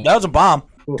 472? Yeah. That was a bomb.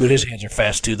 Dude, his hands are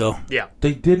fast, too, though. Yeah.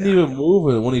 They didn't even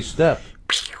move it when he stepped.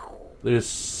 They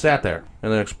just sat there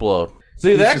and then explode.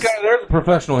 See, that just- guy there's a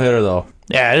professional hitter, though.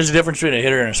 Yeah, there's a difference between a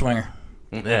hitter and a swinger.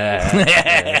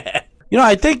 Yeah. You know,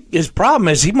 I think his problem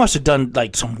is he must have done,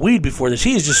 like, some weed before this.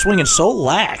 He is just swinging so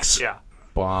lax. Yeah.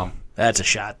 Bomb. That's a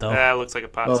shot, though. That looks like a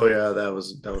pot. Oh swing. yeah, that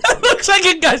was. Looks like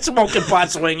a guy smoking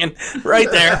pot swinging right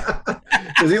there.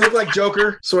 Does he look like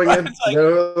Joker swinging? You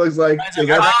know what it looks like. Oh, That's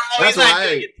he's not why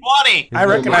taking 20. I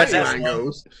recognize my that. mind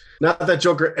goes. Not that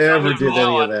Joker ever did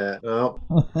any of that. No.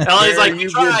 Ellie's like, There you you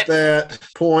tried. get that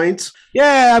point.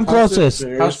 Yeah, I'm closest.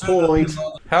 There's point.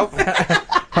 How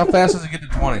how fast does it get to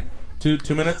 20? 2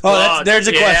 minutes? Oh, there's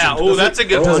a yeah. question. Oh, that's a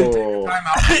good one. Oh. Time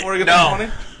out before he gets No. to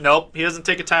 20? Nope, he doesn't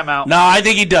take a timeout. No, I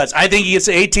think he does. I think he gets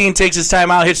to 18, takes his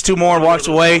time out, hits 2 more, and walks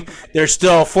away. There's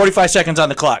still 45 seconds on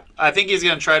the clock. I think he's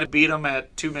going to try to beat him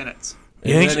at 2 minutes.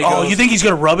 You think, then he goes- you think he's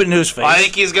going to rub it into his face? I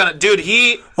think he's going to... Dude,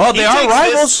 he... Well, he they are takes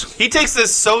rivals. This, he takes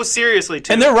this so seriously,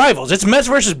 too. And they're rivals. It's Mets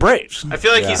versus Braves. I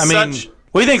feel like he's I mean, such...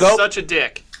 what do you think, Oak? Such a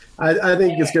dick. I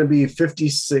think it's going to be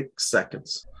 56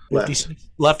 seconds left. 56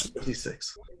 left.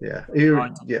 56. Yeah.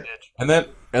 Yeah. And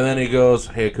then he goes,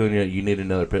 "Hey Acuna, you need a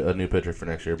new pitcher for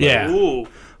next year." buddy." Yeah. Ooh.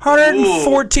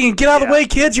 114. Get out of the way,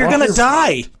 kids. You're going to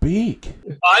die. Speak.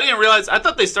 Oh, I didn't realize... I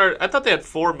thought they had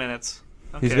 4 minutes.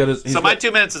 Okay. He's got his- he's so my got-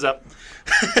 2 minutes is up.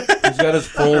 He's got his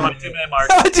full. My 2 minute mark.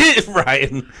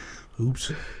 Ryan. Oops.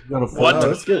 He's got a full What? Oh,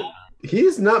 that's good.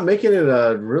 He's not making it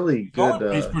a really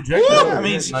good. He's projected. I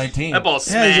mean, 19. That ball Yeah, he's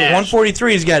smashed. at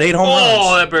 143. He's got 8 home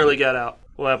Oh, runs. that barely got out.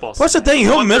 Well, that ball What's the thing?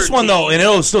 He'll miss one, though, 113. and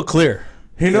it'll still clear.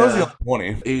 He knows Yeah. he's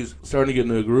 20. He's starting to get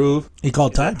into a groove. He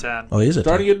called time? at 10. Oh, he is at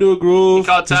Starting 10. to get into a groove.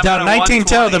 Caught He's time down at 19 10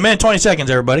 with 120. the man, 20 seconds,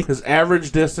 everybody. His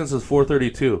average distance is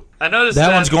 432. I noticed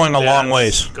That one's going a long that's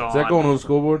ways. Gone. Is that going on the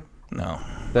scoreboard? No.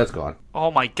 That's gone.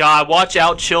 Oh my God! Watch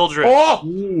out, children! Oh!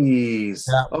 Jeez.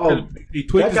 Yeah. Oh, He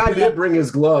tweaked that guy his did bring his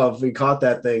glove. He caught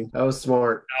that thing. That was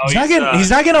smart. Oh, He's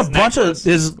not getting a bunch of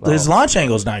his launch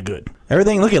angle's not good.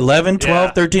 Everything, look at 11, 12,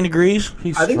 Yeah. 13 degrees.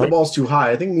 He's I think the straight- ball's too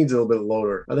high. I think it needs a little bit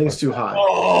lower. I think it's too high.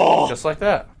 just like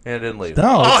that. And it didn't leave.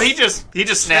 No. Oh, he just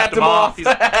snapped him off. Is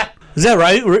that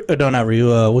right? No, not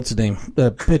Ryu. What's his name?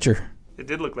 The pitcher. It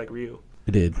did look like Ryu.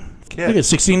 It did. Kid. Look at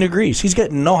 16 degrees. He's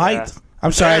getting no height. Yeah.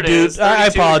 I'm sorry, There it dude. is, I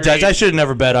 32 apologize. degrees. I should have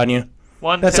never bet on you.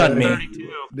 That's on me. 110-32.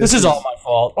 This is all my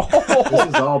fault. This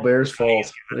is all Bears'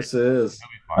 fault. This is.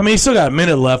 I mean, he's still got a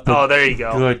minute left, but Oh, there you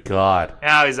go. Good God.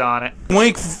 Now he's on it.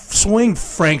 swing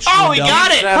Frank. Oh, he Schwindel.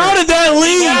 got it! How did that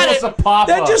leave? got it. It's a pop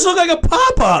That just looked like a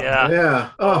pop up. Yeah. Yeah.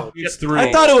 Oh, It's 3.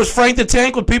 I thought it was Frank the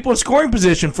Tank with people in scoring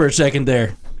position for a second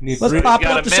there. Need Let's 3, pop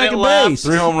got up a to minute second left. base.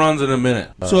 3 home runs in a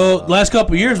minute. So last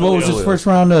couple of years, what was his first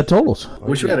round totals?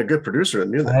 wish we had a good producer that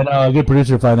knew that. I know a good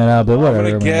producer to find that out, but I'm whatever.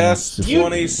 going to man. guess It's just-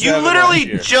 27. You last literally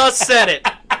year. just said it.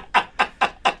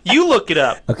 You look it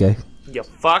up. Okay. You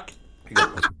fuck.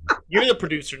 You're the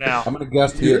producer now. I'm going to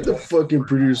guess You're here. the fucking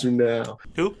producer now.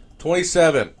 Who?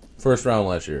 27. First round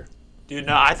last year. Dude,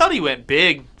 no, I thought he went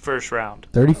big first round.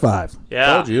 35.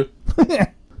 Yeah. Told you.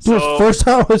 So-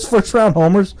 His first round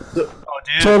homers Oh,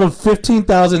 dude. total of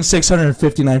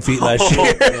 15,659 feet last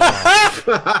year.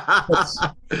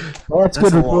 Well, that's good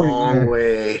That's a reporting. long there.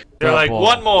 way. They're like, Ball.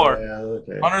 one more. Yeah,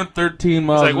 okay. 113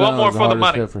 miles. It's like, one an more hour is for the hardest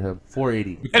money. hit for him.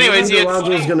 480. Anyways, he had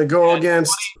Alonso is going to go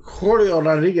against Jorge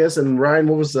Rodriguez. And Ryan,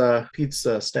 what was Pete's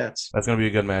stats? That's going to be a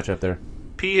good matchup there.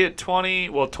 P hit 20,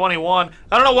 well, 21.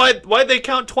 I don't know why'd they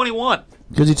count 21?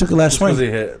 Because he took a last Because swing.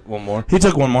 he hit one more. He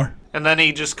took one more. And then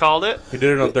he just called it? He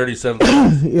did it on 37.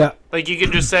 Yeah. Like, you can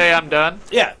just say, I'm done?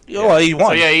 Yeah. Well, he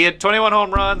won. So, yeah, he had 21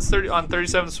 home runs on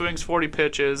 37 swings, 40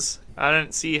 pitches. I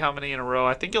didn't see how many in a row.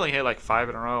 I think he only hit like 5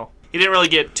 in a row. He didn't really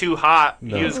get too hot.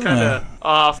 No. He was kind of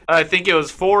off. I think it was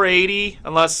 480,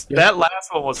 unless that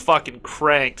last one was fucking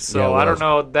cranked. So Yeah, it I don't was.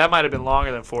 know. That might have been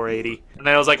longer than 480. And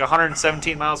then it was like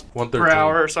 117 miles per 113.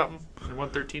 hour or something.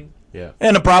 113. Yeah.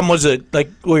 And the problem was that, like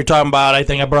we were talking about, I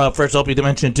think I brought up first, hope you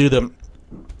mentioned too,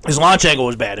 his launch angle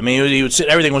was bad. I mean, he would sit,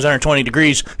 everything was under 20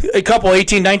 degrees. A couple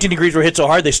 18, 19 degrees were hit so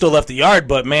hard they still left the yard.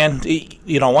 But, man,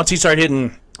 once he started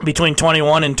hitting between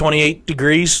 21 and 28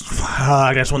 degrees.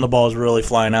 That's when the ball is really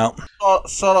flying out.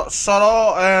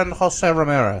 Soto and Jose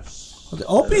Ramirez.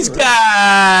 Opie's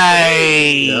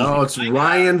guy. No, it's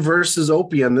Ryan versus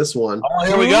Opie on this one. Oh,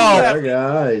 here we go. Yeah,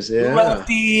 guys. Yeah.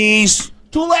 Lefties.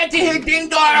 Too late to hit ding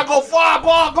dong. Go far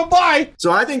ball. Goodbye.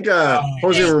 So I think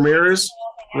Jose Ramirez,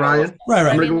 Ryan. Right.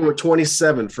 I'm gonna go with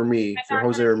 27 for me for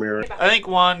Jose Ramirez. I think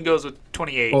Juan goes with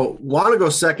 28. Oh, want to go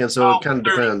second, so it kind of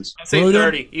 30. depends. I'd say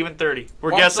 30, even 30.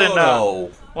 We're guessing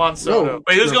Juan Soto. No.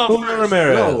 Wait, who's going Julio first?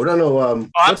 Ramirez. No.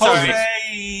 I'm sorry.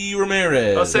 Jose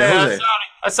Ramirez. Jose.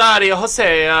 Sorry,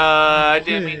 Jose. I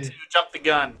didn't mean to jump the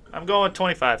gun. I'm going with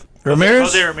 25. Ramirez?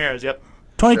 Jose Ramirez, yep.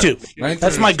 22. 19.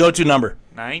 That's my go-to number.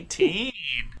 19.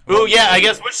 Ooh, yeah, I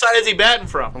guess which side is he batting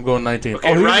from? I'm going 19.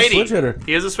 Okay, he's righty. a switch hitter.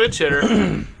 He is a switch hitter.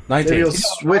 19. Maybe he'll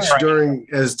switch during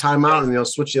his timeout, and he'll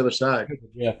switch the other side.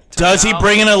 Yeah. Does he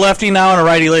bring in a lefty now and a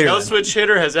righty later? No switch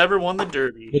hitter has ever won the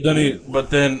Derby. But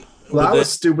then Well, that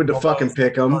was stupid to fucking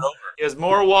pick him. He has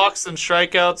more walks than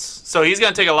strikeouts, so he's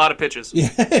going to take a lot of pitches. Yeah,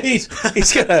 he's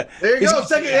gonna. There you go,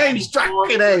 second aim,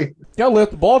 second aim. gotta let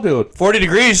the ball do it. 40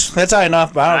 degrees. That's high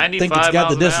enough, but I don't think it's 95 got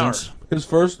the miles an hour. distance.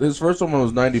 His first one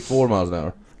was 94 miles an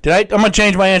hour. I'm gonna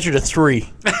change my answer to 3.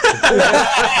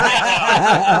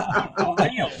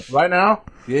 Right now?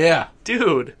 Yeah.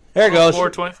 Dude. There it goes.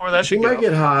 424, that He should might go.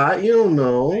 get hot. You don't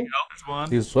know. There's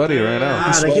one. He's sweaty right now.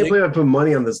 God, I can't believe I put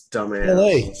money on this dumbass.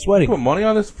 LA, sweaty. Put money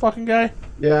on this fucking guy?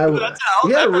 Yeah, That's how-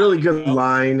 he had a that- really good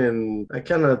line, and I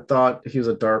kind of thought he was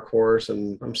a dark horse,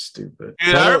 and I'm stupid.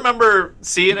 Dude, I remember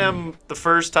seeing him the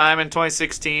first time in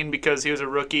 2016 because he was a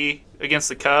rookie against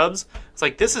the Cubs. It's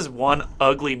like, this is one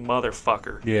ugly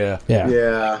motherfucker. Yeah.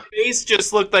 Yeah. Face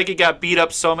just looked like he got beat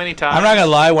up so many times. I'm not gonna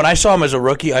lie. When I saw him as a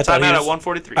rookie, I thought Time he out at was.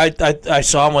 143. I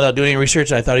saw him without doing any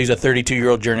research, and I thought he was a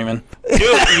 32-year-old journeyman. Dude,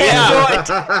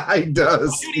 yeah. he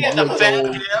does. Dude, he has a fat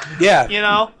hip, Yeah, you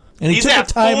know? and he He's took a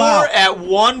at 4 timeout. at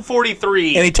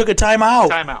 143. And he took a timeout.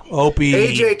 Timeout. Opie.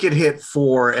 AJ could hit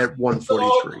 4 at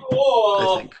 143.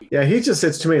 I think. Yeah, he just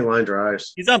hits too many line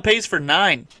drives. He's on pace for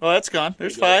 9. Oh, that's gone.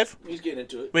 There's 5. He's getting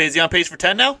into it. Wait, is he on pace for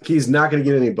 10 now? He's not going to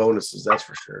get any bonuses, that's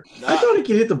for sure. I thought he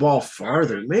could hit the ball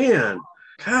farther. Man,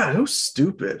 God, who's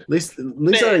stupid? At least I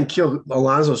didn't kill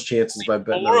Alonso's chances by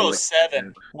betting on him.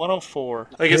 407. 104.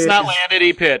 Like, it's not landed,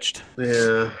 he pitched.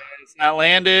 Yeah. It's not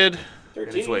landed.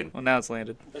 13. Well, now it's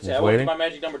landed. Let's see, I went to my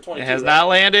magic number 22. It has not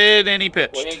landed, and he Well, he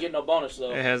pitched. ain't getting no bonus,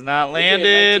 though. It has not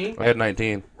landed. I had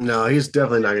 19. No, he's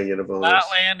definitely not going to get a bonus. Not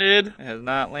landed. It has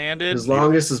not landed. His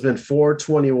longest has been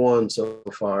 421 so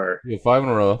far. You have 5 in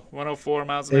a row. 104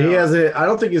 miles an And he hour. hasn't, I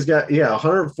don't think he's got,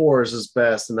 104 is his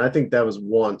best. And I think that was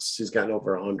once he's gotten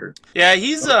over 100. Yeah,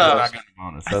 he's Not getting a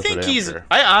bonus. I That's think for damn he's. sure.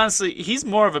 I honestly, he's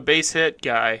more of a base hit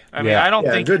guy. I mean, Yeah. I don't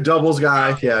Yeah, think. good doubles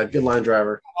guy. Yeah, good line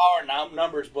driver. Power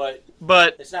numbers, but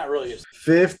But it's not really his.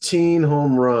 15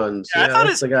 home runs. yeah, I thought that's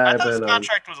his, the guy I I've thought his been on.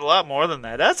 contract was a lot more than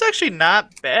that. That's actually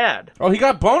not bad. Oh, he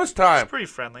got bonus time. It's pretty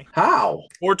friendly. How?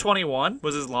 421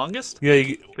 was his longest. Yeah,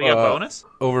 you But you got bonus.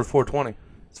 over 420.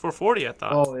 It's 440. I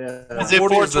thought. Oh, yeah. Is it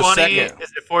 440 is the 420? second.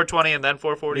 Is it 420 and then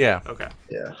 440? Yeah. Okay.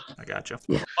 Yeah. I got you.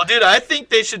 Well, dude, I think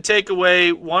they should take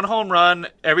away 1 home run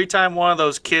every time one of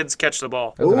those kids catch the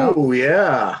ball. Oh,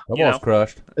 yeah. That You ball's know.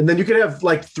 crushed. And then you could have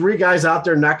like 3 guys out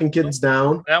there knocking kids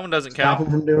down. That one doesn't Stop count.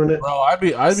 them from doing it. Bro, I'd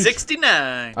be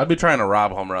 69. I'd be trying to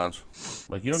rob home runs.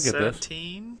 Like, you don't get this.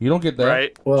 17. You don't get that.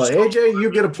 Right. Well, AJ, you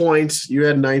get a point. You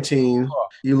had 19.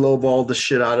 You lowballed the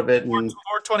shit out of it. And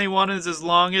 421 is his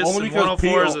longest, Only and because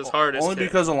 104 is his hardest. Only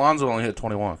because Alonso only hit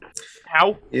 21.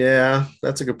 How? yeah,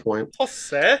 that's a good point.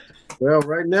 Jose? Well,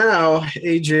 right now,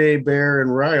 AJ, Bear,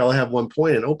 and Ryle have 1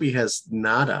 point, and Opie has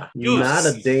nada. You Not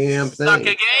a damn Suck a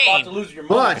thing. About to game. lose your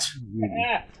money.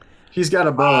 But he's got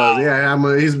a buzz.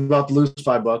 Yeah, he's about to lose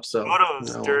 $5. So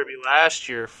Photos no. Derby last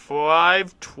year,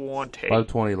 520.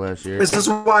 520 last year. This is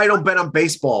why I don't bet on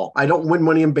baseball. I don't win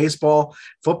money in baseball.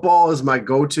 Football is my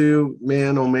go-to,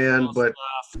 man. Oh man! But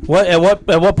At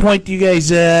what point do you guys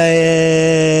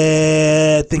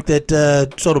think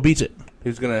that Soto beats it?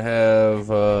 He's going to have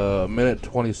a minute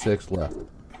 26 left.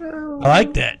 I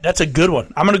like that. That's a good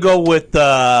one. I'm gonna go with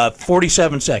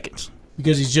 47 seconds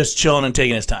because he's just chilling and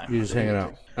taking his time. He's just hanging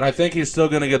out. And I think he's still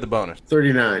going to get the bonus.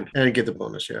 39 and get the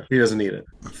bonus. Yeah, he doesn't need it.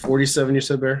 47, you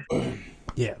said, Bear.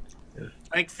 Yeah,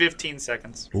 I think 15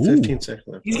 seconds. 15 seconds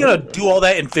left. he's gonna do all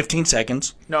that in 15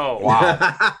 seconds. No.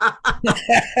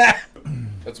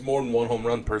 That's more than 1 home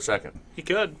run per second. He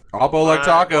could. Albo like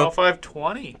Taco.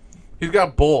 520 He's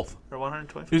got both. or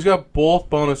 120. He's got both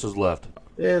bonuses left.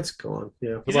 Yeah, it's gone.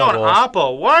 Yeah. He's Come on, going Wolf.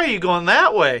 Oppo. Why are you going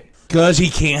that way? Because he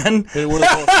can. Hey, what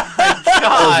about-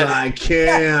 I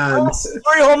can. 3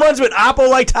 home runs with Oppo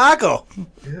like Taco.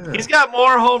 He's got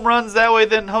more home runs that way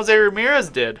than Jose Ramirez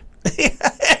did.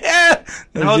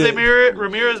 And Jose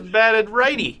Ramirez batted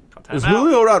righty. Is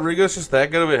Julio Rodriguez just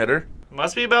that good of a hitter?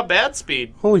 Must be about bat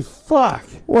speed. Holy fuck.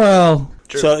 Well,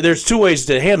 So there's 2 ways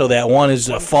to handle that. One is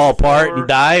fall apart and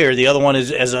die, or the other one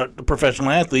is, as a professional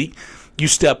athlete, you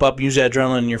step up, use that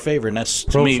adrenaline in your favor, and that's,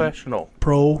 to me, Professional.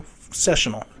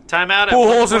 processional. Timeout at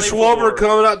Pujols and 124. Schwarber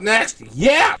coming up next.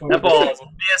 Yeah. That ball is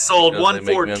missiled. Because they make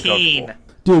me 114.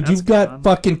 uncomfortable. dude, you've got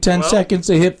fucking 10 Well- seconds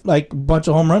to hit like a bunch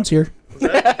of home runs here.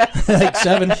 Like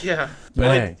 7. Yeah.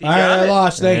 Bang. He All right, got I it.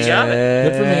 lost. Thanks. got it.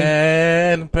 Good for me.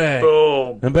 And bang.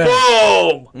 Boom. And bang.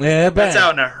 Boom. Yeah, bang. That's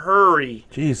out in a hurry.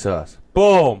 Jesus.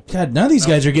 Boom. God, none of these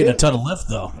guys are getting a ton of lift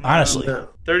though. Honestly,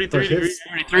 33 degrees.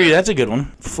 43, that's a good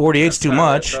one. 48's too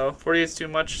much. 48's too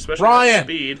much, especially Ryan. with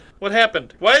speed. What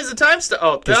happened? Why is the time still?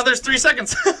 Oh, now there's 3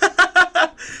 seconds.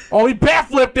 Oh, he bat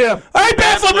flipped him. I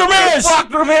bat flipped Ramirez!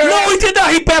 Fuck Ramirez. No, he did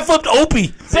not. He bat flipped Opie.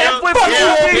 Bat flipped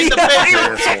yeah, beat the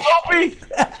Asshole. pitcher.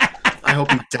 I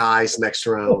hope he dies next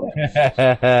round.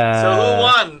 So who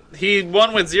won? He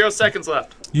won with 0 seconds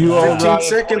left. you all 15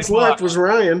 seconds left was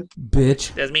Ryan.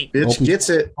 bitch. That's me. Bitch Opie- gets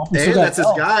it. Opie still And got that's his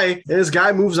guy. And his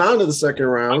guy moves on to the second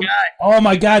round. Oh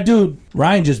my god, dude,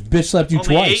 Ryan just bitch slapped you Only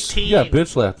twice. 18. Yeah,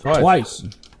 bitch left. Twice,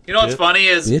 You know what's funny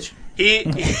is bitch.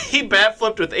 he bat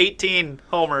flipped with 18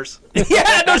 homers.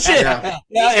 Yeah, no shit.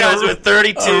 These guys with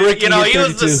 32. Ricky You know,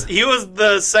 with he was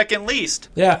the second least.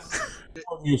 Yeah,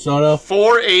 you Soto.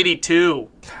 482.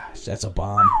 That's a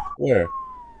bomb. Where?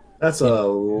 That's a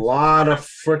lot of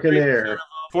freaking air.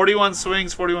 41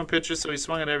 swings, 41 pitches, so he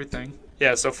swung at everything.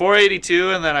 Yeah, so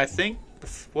 482, and then I think,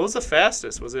 what was the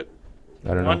fastest? Was it I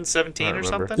don't know. 117 I or don't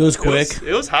remember. something? It was quick.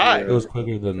 It was high. It was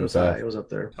quicker than It was high. It was up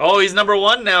there. Oh, he's number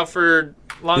 1 now for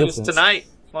longest Distance. tonight.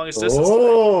 Longest distance.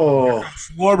 Oh,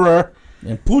 Schwarber.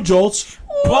 And Pujols.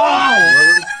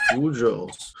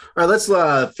 Pujols. All right,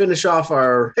 let's finish off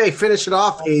our. Hey, finish it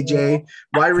off, AJ.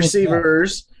 Wide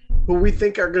receivers who we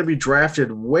think are going to be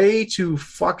drafted way too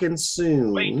fucking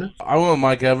soon. I went with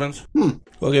Mike Evans.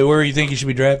 Okay, where do you think he should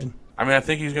be drafted? I mean, I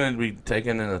think he's going to be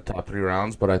taken in the top 3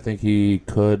 rounds, but I think he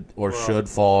could or should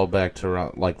fall back to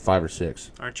around like 5 or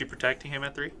 6. Aren't you protecting him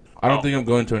at 3? I don't think I'm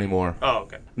going to anymore. Oh,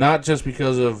 okay. Not just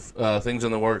because of things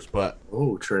in the works, but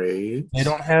Oh, trade. they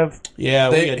don't have. Yeah,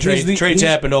 we got trades. he's Trades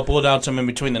happened. I'll pull down some in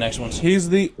between the next ones. He's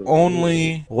the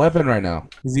only weapon right now.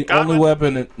 He's the Godwin? only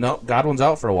weapon. No, Godwin's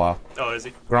out for a while. Oh, is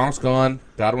he? Gronk's gone.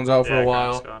 Godwin's out for Yeah, a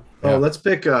while. Gronk's gone. Oh, let's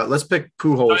pick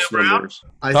Pujols Brown? numbers.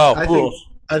 Oh,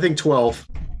 I think 12.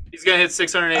 He's going to hit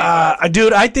 685.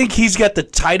 Dude, I think he's got the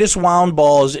tightest wound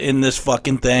balls in this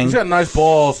fucking thing. He's got nice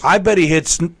balls. I bet he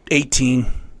hits 18.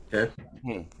 Okay.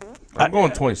 I'm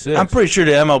going 26. I'm pretty sure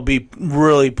the MLB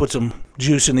really put some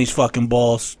juice in these fucking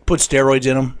balls. Put steroids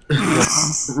in them.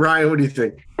 Ryan, what do you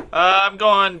think? I'm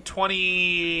going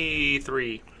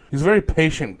 23. He's a very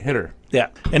patient hitter. Yeah.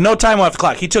 And no time off the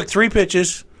clock. He took 3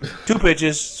 pitches, 2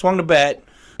 pitches, swung the bat,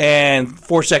 and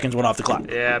 4 seconds went off the clock.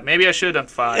 Yeah, maybe I should have done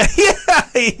 5.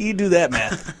 Yeah, you do that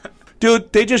math.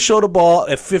 Dude, they just showed a ball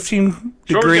at 15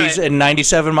 degrees gonna- and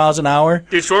 97 miles an hour,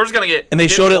 Dude, Schwarber's going to get and they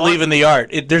hit showed it one. leaving the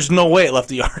yard. There's no way it left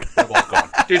the yard.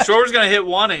 Dude, Schwarber's going to hit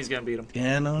 1 and he's going to beat him.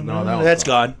 Yeah, no, No, that was that's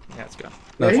gone. Yeah, it's gone.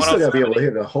 Yeah, he's still got to be 107. able to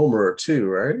hit a homer or 2,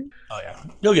 right? Oh yeah,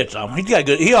 he'll get some. He's got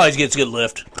good. He always gets good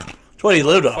lift. That's what he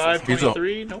lived off of.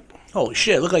 523? Nope. Holy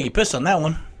shit! Looked like he pissed on that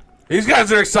one. These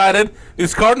guys are excited.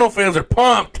 These Cardinal fans are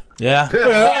pumped.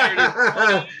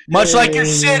 Yeah. Much like your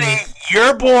city,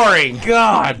 you're boring.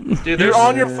 God, Dude, you're there's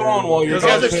on your phone while you're. Those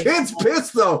guys Oh, the kid's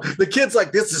pissed though. The kid's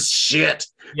like, "This is shit.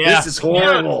 Yeah. This is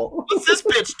horrible." What's this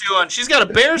bitch doing? She's got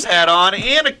a Bears hat on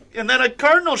and then a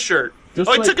Cardinal shirt. Just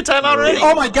He like- took a timeout already.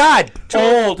 Oh my god.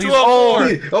 old. He's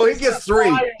 204. old. He gets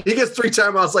 3. He gets 3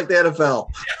 timeouts like the NFL.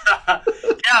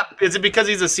 Yeah, is it because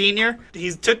he's a senior?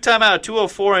 He took timeout at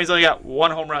 204 and he's only got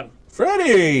 1 home run.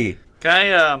 Freddie. Can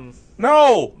I,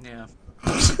 No. yeah.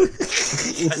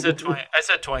 I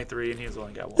said 23 and he's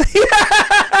only got 1.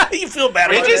 You feel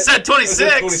bad about AJ it. said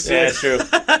 26. Yeah, it's true.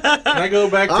 Can I go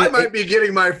back to? I might be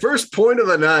getting my first point of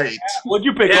the night. What'd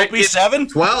you pick? Yeah, Opie 7?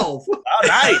 12. Oh,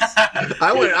 nice.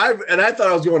 I thought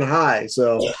I was going high.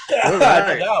 So all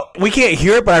right. We can't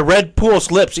hear it, but I read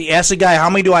Poole's lips. He asked the guy, "How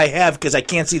many do I have?" Because I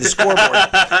can't see the scoreboard.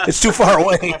 It's too far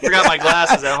away. I forgot my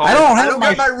glasses at home. I don't I have don't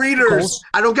got my readers.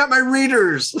 I don't got my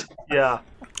readers. Yeah.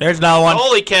 There's another one.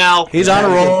 Holy cow. He's on a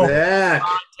roll, Back.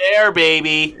 There,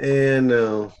 baby. And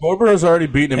no. Schwarber has already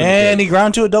beaten him. and he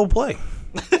ground to a double play.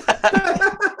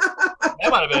 That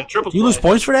might have been a triple Do you lose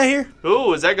play. points for that here?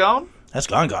 Ooh, is that gone? That's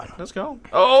gone. Let's go.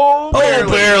 Oh,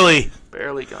 Barely.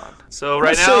 Barely gone. So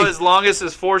right I'm now, gonna say- his longest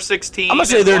is 416. I'm gonna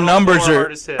say their numbers are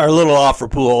a little off for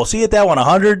Pujols. He hit that one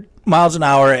 100 miles an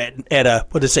hour at a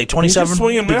what did it say 27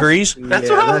 swing and miss? degrees. That's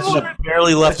Yeah, what I that was should- wondering.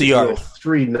 Barely left the Go yard.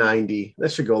 390.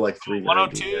 That should go like 390.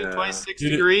 102, yeah. 26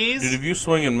 Dude, degrees. Dude, if you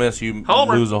swing and miss, you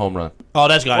Homer. lose a home run. Oh,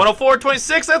 that's gone. 104,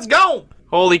 26. Let's go.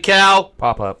 Holy cow.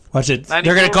 Pop up. Watch it. 94.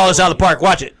 They're gonna call this out of the park.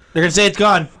 Watch it. They're gonna say it's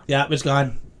gone. Yeah, it's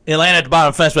gone. It landed at the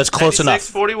bottom fence, but it's close 96,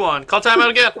 enough. 41. Call timeout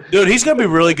again. Dude, he's gonna be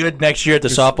really good next year at the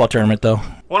softball tournament, though.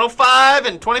 105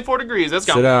 and 24 degrees. Let's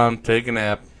go. Sit down, take a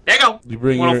nap. There you go. You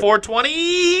bring your 104, 20.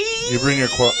 you bring your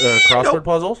crossword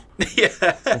puzzles. Yeah.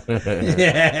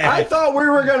 I thought we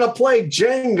were gonna play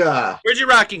Jenga. Where's your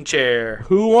rocking chair?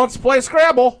 Who wants to play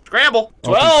Scrabble? Scramble.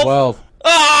 Okay, 12. 12.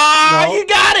 Ah, No. you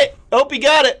got it. Hope you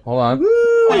got it. Hold on.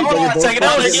 Hold on a second.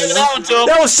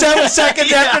 That was 7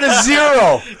 seconds after the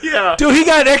zero. Yeah. Dude, he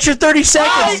got an extra 30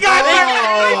 seconds.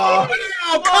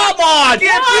 Oh, come on. You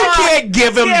can't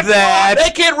give him that.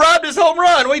 That kid robbed his home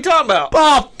run. What are you talking about?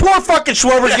 Oh, poor fucking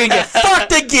Schwarber's going to get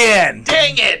fucked again.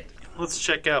 Dang it. Let's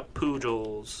check out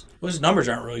Pujols. Well, his numbers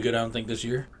aren't really good, I don't think, this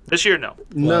year. This year, no.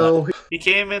 No, He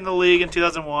came in the league in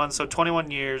 2001, so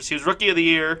 21 years. He was Rookie of the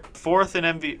Year, fourth in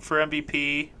for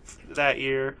MVP that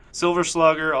year, Silver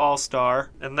Slugger,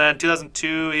 All-Star. And then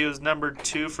 2002, he was number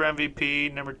 2 for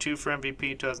MVP, number 2 for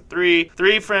MVP 2003,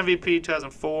 3 for MVP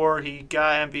 2004. He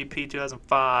got MVP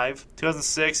 2005.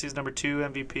 2006, he's number 2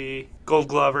 MVP, Gold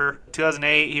Glover.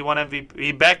 2008, he won MVP.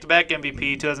 He back-to-back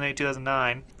MVP 2008,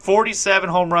 2009. 47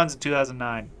 home runs in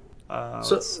 2009.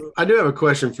 so I do have a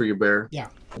question for you, Bear. Yeah.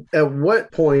 At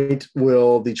what point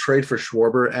will the trade for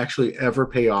Schwarber actually ever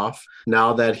pay off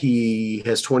now that he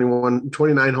has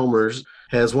 29 homers,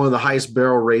 has one of the highest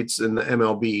barrel rates in the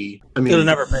MLB? I mean, It'll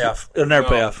never pay off. It'll never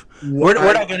pay off. We're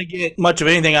not going to get much of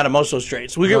anything out of most of those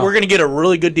trades. We're going to get a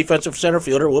really good defensive center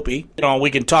fielder, whoopee. You know, we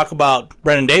can talk about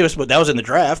Brendan Davis, but that was in the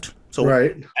draft. So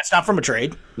right? that's not from a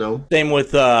trade. No. Same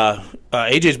with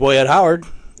AJ's boy, Ed Howard.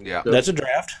 Yeah. That's a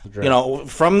draft. You know,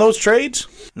 from those trades,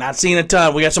 not seeing a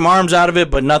ton. We got some arms out of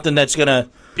it, but nothing that's going to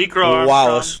Picro wow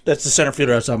Armstrong. us. That's the center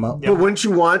fielder I was talking about. But wouldn't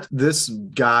you want this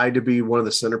guy to be one of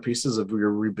the centerpieces of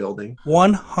your rebuilding?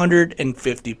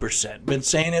 150%. Been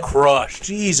saying it. Crushed.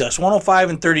 Jesus. 105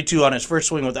 and 32 on his first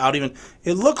swing without even.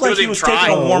 It looked like he was taking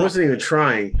a Oh, I warm. wasn't even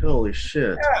trying. Holy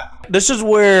shit. This is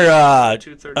where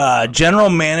 230. general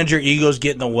manager egos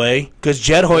get in the way because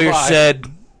Jed Hoyer said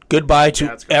goodbye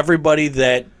to everybody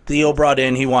that Theo brought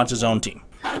in. He wants his own team.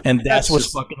 And that's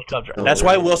what's fucking the Cubs. That's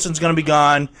why Wilson's going to be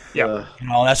gone. Yeah. You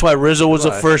know, that's why Rizzo was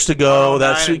the first to go.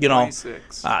 That's 9 and you know,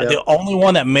 26. the only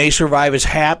one that may survive is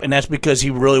Hap, and that's because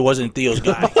he really wasn't Theo's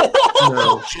guy.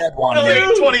 No. Jed wanted him.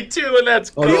 Only 22, and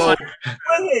that's Although,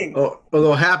 cool.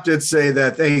 although Hap did say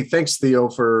that, hey, thanks, Theo,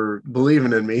 for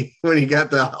believing in me when he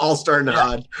got the all-star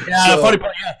nod. Yeah, So, the funny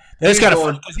part, yeah. That's kind of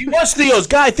funny because he was Theo's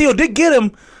guy. Theo did get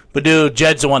him, but dude,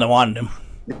 Jed's the one that wanted him.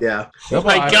 yeah. Oh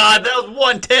my God, that was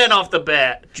 110 off the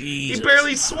bat. Jesus. He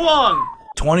barely swung.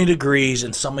 20 degrees,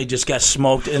 and somebody just got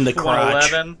smoked in the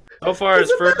crotch. 111. So far, his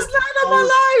It's the first. best night of my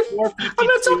life. I'm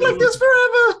going to talk like this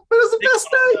forever, but it's the best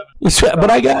night.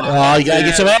 But I got you gotta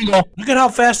get some angle. Look at how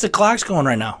fast the clock's going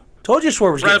right now. Told you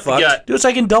Schwarber's Right getting up the fucked. gut. Dude, it's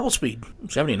like in double speed.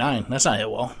 79. That's not hit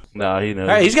well. No, he knows.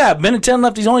 All right, he's got a minute 10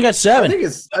 left. He's only got I 7. think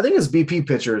his BP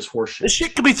pitcher is horseshit. This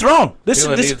shit could be thrown. This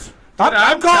Feeling this. needs-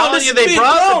 I'm calling telling this you, is being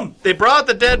thrown. they brought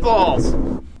the dead balls.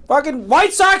 Fucking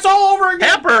White Sox all over again.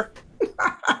 Hamper.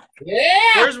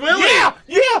 Where's Willie? Yeah.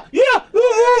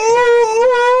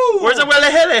 Where's the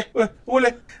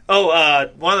Willie? Oh,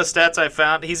 one of the stats I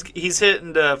found, he's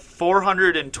hitting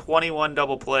 421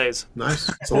 double plays. Nice.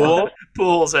 That's a lot.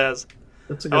 Pools has.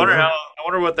 That's a I good wonder one. I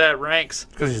wonder what that ranks.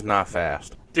 Because he's not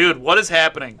fast. Dude, what is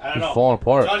happening? I don't He's know. falling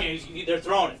apart. They're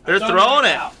throwing it. They're throwing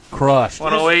it. Crushed.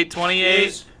 108, 28.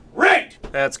 Is rigged.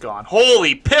 That's gone.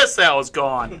 Holy piss, that was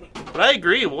gone. But I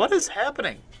agree. What is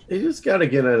happening? You just got to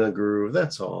get in a groove.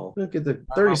 That's all. Look at the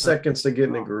 30 seconds to get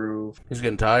in a groove. He's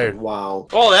getting tired. Wow.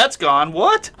 Oh, that's gone.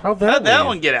 What? How'd How'd that leave?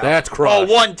 one get out? That's Oh, crushed.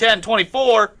 110,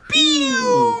 24.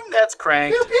 Pew! That's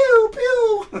cranked. Pew,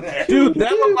 pew. Dude,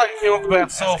 that looked like he went back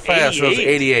so fast. It was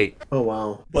 88. Oh,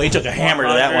 wow. Well, he took a hammer to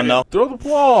that one, though. Throw the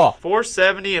ball.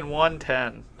 470 and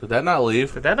 110. Did that not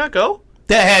leave? Did that not go?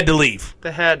 That had to leave.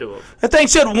 That had to have. That thing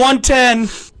said 110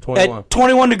 21. at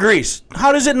 21 degrees.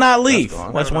 How does it not leave? That's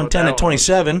gone. Well, that's I don't know 110 what at that one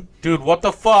 27. Dude, what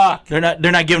the fuck? They're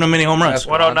not giving him any home runs. That's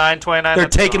 109, 29. They're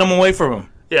that's taking gone. them away from him.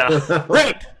 Yeah.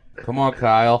 Rigged. Come on,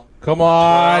 Kyle. Come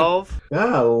on. 12.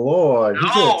 Oh, Lord.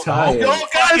 He's going to tie it. Oh,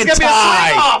 God, it's going to be a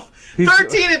tie. swing-off.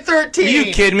 13 and 13. Are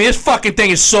you kidding me? This fucking thing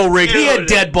is so rigged. He had Dude.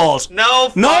 dead balls.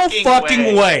 No No fucking,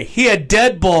 fucking way. He had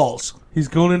dead balls. He's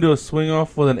going into a swing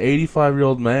off with an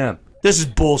 85-year-old man. This is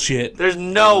bullshit. There's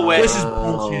no way. This is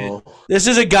bullshit. This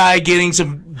is a guy getting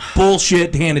some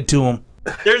bullshit handed to him.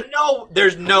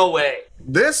 There's no way.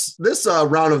 This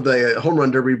round of the home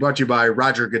run derby brought to you by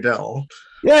Roger Goodell.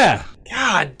 Yeah.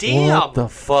 God damn. What the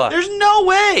fuck? There's no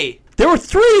way. There were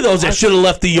 3 of those that should have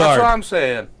left the That's yard. what I'm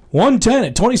saying. 110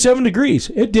 at 27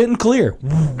 degrees. It didn't clear.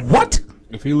 What?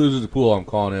 If he loses the pool, I'm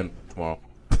calling in tomorrow.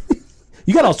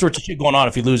 You got all sorts of shit going on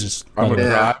if he loses. I'm gonna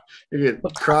cry. You're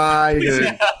gonna cry. You're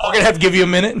gonna, We're gonna have to give you a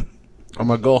minute. I'm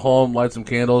gonna go home, light some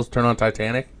candles, turn on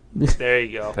Titanic. There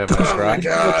you go. Have a nice cry.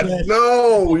 God,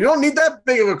 no, you don't need that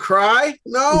big of a cry.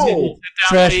 No.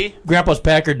 Trash Grandpa's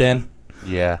Packard den.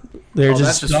 Yeah. There's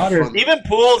that's his just daughter. fun. Even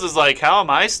Pools is like, how am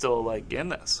I still like in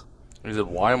this? He said,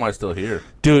 "Why am I still here?"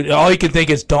 Dude, all you can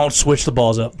think is don't switch the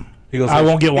balls up. He goes, I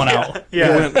won't get one out.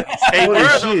 Yeah. Hey, Holy where are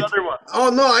shit. those other ones? Oh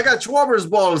no, I got Schwarber's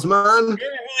balls, man.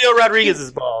 Julio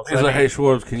Rodriguez's balls. He's like, "Hey,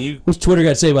 Schwartz, can you?" What's Twitter got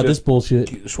to say about this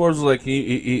bullshit? Schwartz is like,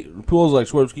 Pool's like,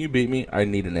 "Schwartz, can you beat me? I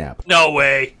need a nap." No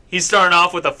way. He's starting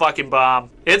off with a fucking bomb.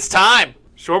 It's time.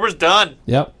 Schwarber's done.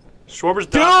 Yep. Schwarber's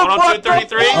done.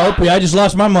 102-33. Opie, I just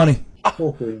lost my money.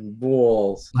 Holy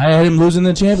balls. I had him losing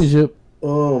the championship.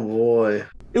 Oh boy.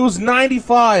 It was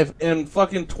 95 and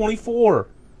fucking 24.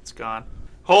 It's gone.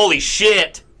 Holy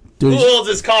shit. Dude, Pools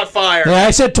has caught fire. yeah,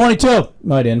 I said 22.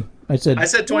 No, I didn't. I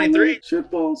said 23. Shit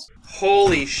balls.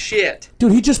 Holy shit.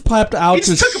 dude, he just popped out. He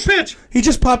just took a pitch. He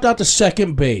just popped out to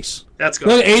second base. That's good.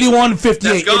 Look, 81-58. Let's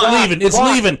go. It's leaving. It's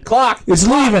Clock. leaving. Clock. It's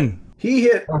leaving. He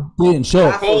hit He didn't show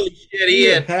it. Holy shit, he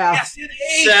hit half.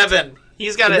 7.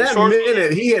 He's got a That short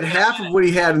minute, he hit half of what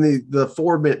he had in the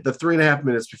 3.5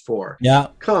 minutes before. Yeah.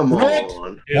 Come Right.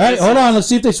 on. All right, hold on. Let's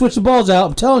see if they switch the balls out.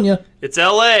 I'm telling you. It's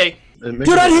LA. And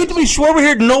Dude, I'd hate to be Schwarber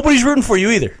here. Nobody's rooting for you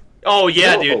either. Oh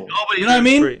yeah, No. dude. Nobody. You know what I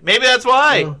mean? Maybe that's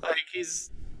why. Like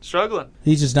he's struggling.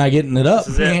 He's just not getting it up.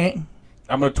 This is it.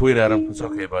 I'm gonna tweet at him. It's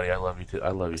okay, buddy. I love you too. I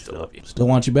love you still. Still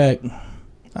want you back.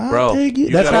 I'll Bro, take it. you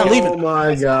That's gotta- not Oh leaving.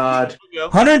 my God.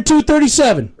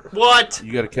 102-37. What?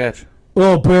 You got to catch.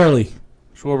 Oh, barely.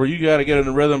 Schwarber, you got to get in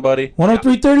the rhythm, buddy.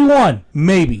 103-31.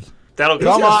 Maybe. That'll He's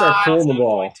go. got to start pulling the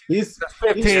ball. He's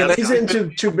 15. he's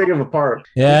in too big of a park.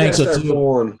 Yeah, I He's think gotta so start too.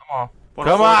 pulling.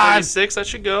 Come on. 36, that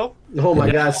should go. Oh my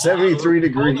God, 73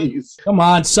 degrees. Come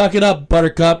on, suck it up,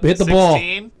 Buttercup. Hit the ball.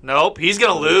 16. Nope, he's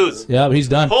gonna lose. Yep, he's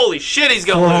done. Holy shit, he's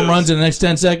gonna 4 lose. home runs in the next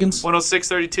 10 seconds.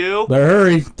 106-32. Better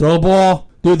hurry. Throw a ball.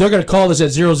 Dude, they're going to call this at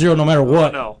 0-0 no matter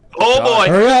what. No. Oh boy.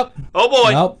 Hurry up. Oh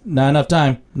boy. Nope, not enough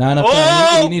time. Not enough time.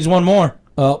 Oh! He needs one more.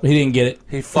 Oh, he didn't get it.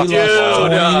 He fucking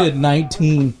Dude. He did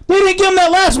 19. They didn't give him that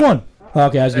last one.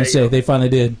 Okay, I was going to say, they finally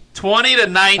did.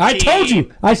 20-19. I told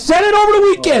you. I said it over the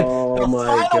weekend. Oh They'll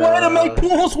my find a way to make God.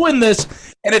 Pujols win this,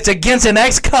 and it's against an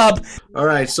ex-Cub. All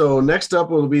right, so next up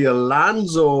will be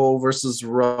Alonso versus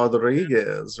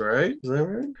Rodriguez, right? Is that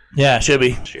right? Yeah, should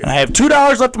be. And I have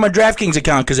 $2 left in my DraftKings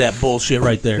account because of that bullshit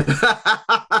right there.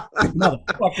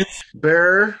 Motherfuckers.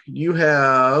 Bear, you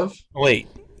have Wait.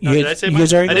 No, did I say you mine?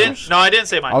 guys already I go? didn't. No, I didn't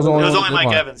say mine. I was It the only was one only that did Mike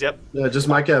mine. Evans. Yep. just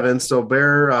Mike Evans. So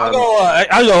Bear, I'll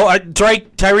go.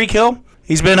 Tyreek Hill.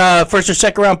 He's been a first or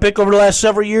second round pick over the last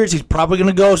several years. He's probably going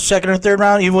to go second or third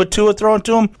round, even with Tua throwing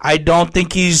to him. I don't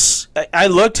think he's. I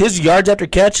looked. His yards after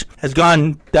catch has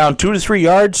gone down 2 to 3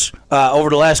 yards over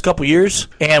the last couple years,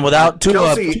 and without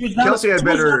Tua, Kelsey had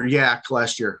better yak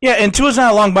last year. Yeah, and Tua's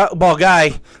not a long ball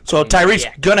guy, so Tyreek's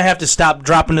gonna have to stop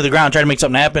dropping to the ground, trying to make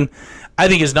something happen. I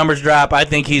think his numbers drop. I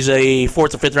think he's a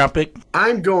 4th or 5th round pick.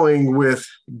 I'm going with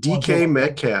DK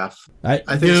Metcalf. I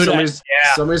think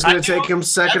somebody's going to take him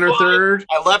second or That's why third.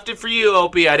 I left it for you,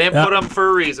 Opie. I didn't put him for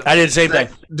a reason. I did the same thing.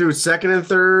 Dude, second and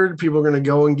third, people are going to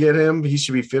go and get him. He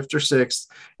should be 5th or 6th.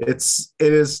 It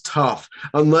is tough.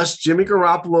 Unless Jimmy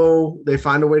Garoppolo, they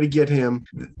find a way to get him.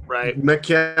 Right.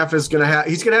 Metcalf is going to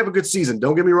have a good season.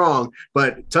 Don't get me wrong,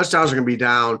 but touchdowns are going to be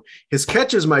down. His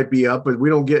catches might be up, but we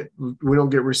don't get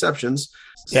receptions.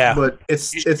 Yeah. But You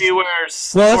should see where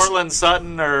Well, Cortland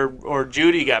Sutton or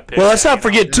Judy got picked. Well, let's not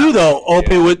forget too, though,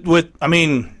 Opie.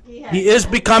 He is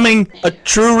becoming a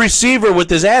true receiver with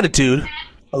his attitude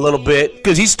a little bit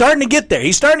because he's starting to get there.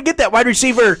 He's starting to get that wide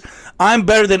receiver. I'm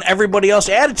better than everybody else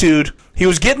attitude. He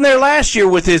was getting there last year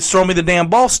with his throw me the damn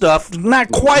ball stuff.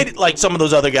 Not quite like some of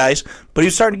those other guys, but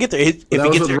he's starting to get there. If that he was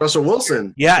gets with there, Russell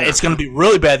Wilson. yeah, it's going to be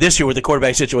really bad this year with the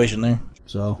quarterback situation there.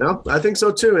 So No, I think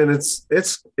so too, and it's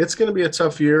going to be a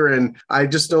tough year, and I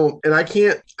just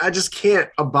can't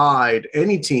abide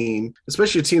any team,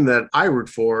 especially a team that I root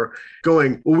for,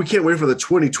 going, well, we can't wait for the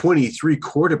 2023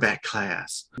 quarterback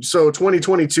class. So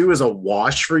 2022 is a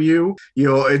wash for you. You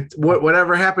know,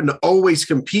 whatever happened to always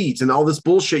compete and all this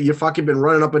bullshit. You fucking been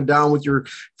running up and down with your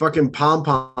fucking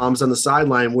pom-poms on the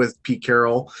sideline with Pete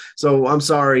Carroll. So I'm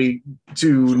sorry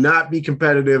to not be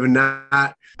competitive and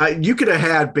not. You could have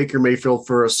had Baker Mayfield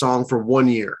for a song for 1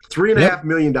 year, $3.5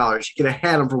 million. You could have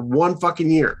had him for 1 fucking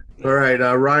year. All right,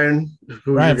 Ryan.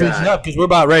 Ryan, finish it up because we're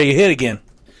about ready to hit again.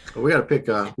 We got to pick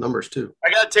numbers too. I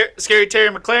got Scary Terry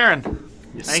McLaren.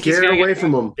 I think he's Scared gonna away get-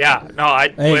 from him. Yeah, no,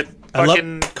 with I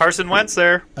fucking Carson Wentz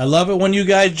there. I love it when you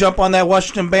guys jump on that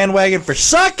Washington bandwagon for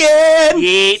sucking.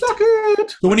 Yeet. Suck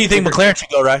it. So when do you think McLaren should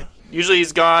go, right? Usually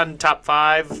he's gone top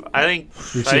 5. I think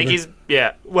he's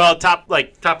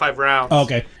top 5 rounds. Oh,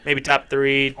 okay. Maybe top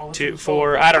 3, 2,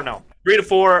 4. I don't know. 3 to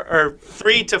 4 or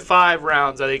 3 to 5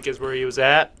 rounds. I think is where he was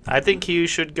at. I think he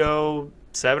should go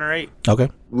 7 or 8. Okay.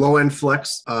 Low end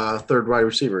flex, third wide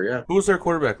receiver. Yeah. Who was their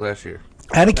quarterback last year?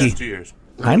 Heineke. Last 2 years.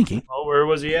 Heineke. Oh, where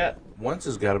was he at? Wentz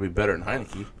has got to be better than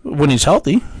Heineke. When he's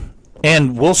healthy.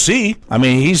 And we'll see. I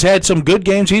mean, he's had some good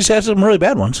games. He's had some really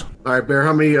bad ones. All right, Bear.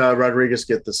 How many Rodriguez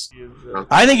get this?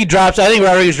 I think he drops. I think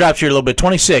Rodriguez drops here a little bit.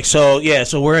 26. So, yeah.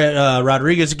 So we're at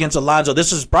Rodriguez against Alonso.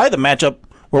 This is probably the matchup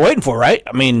we're waiting for, right?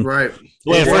 I mean, Right.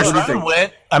 the way the What first do you round think?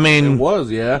 went. I It mean,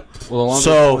 was, yeah. Well, Alonso's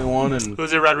So- 21 and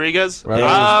Who's it, Rodriguez?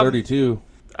 Rodriguez 32.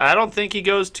 I don't think he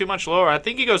goes too much lower. I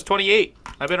think he goes 28.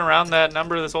 I've been around that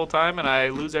number this whole time, and I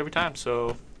lose every time.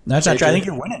 So that's not true. I think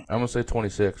you're winning. I'm going to say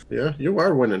 26. Yeah, you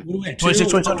are winning. 26,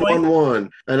 27, 1-1.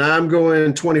 And I'm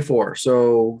going 24.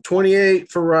 So 28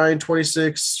 for Ryan,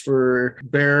 26 for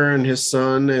Bear and his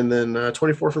son, and then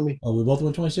 24 for me. Oh, we both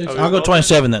went 26? Oh, I'll go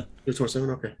 27 then. You're 27?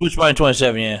 Okay. Who's buying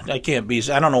 27? Yeah, I can't be.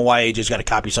 I don't know why AJ's got to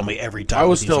copy somebody every time. I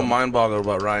was he still sees something. mind boggled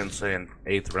about Ryan saying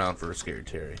 8th round for Scary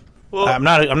Terry. well, I'm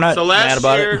not so mad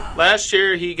about it. last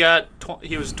year he got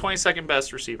he was 22nd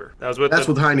best receiver. That was with That's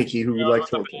the, with Heineke, who we like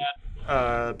to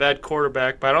bad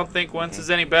quarterback, but I don't think Wentz is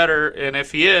any better. And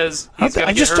if he is, he's I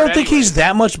gonna just get don't hurt think anyway. he's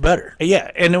that much better.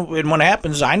 Yeah, and when it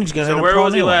happens, Heineke's going to So end up where throwing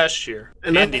was he anyway. last year?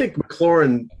 And Indy. I think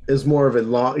McLaurin is more of a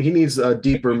long. He needs a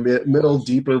deeper, middle,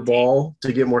 deeper ball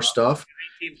to get more stuff.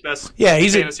 18th best Yeah,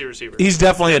 he's fantasy receiver. He's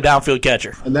definitely a downfield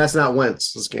catcher. And that's not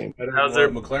Wentz's game. I don't How's know their-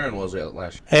 what McLaren was at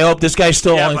last year. Hey, I hope this guy's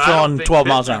still only but I don't throwing think 12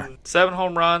 miles an hour. Pittman- 7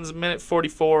 home runs, minute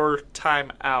 44,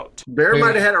 time out. Bear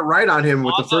might have had it right on him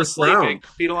with the Alonso's first sleeping. round.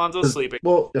 Pete Alonso's sleeping.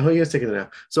 Well, he is taking it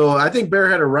out. So I think Bear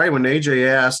had it right when AJ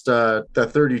asked that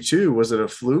 32, was it a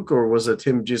fluke or was it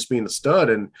him just being a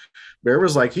stud? And Bear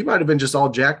was like, he might have been just all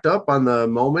jacked up on the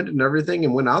moment and everything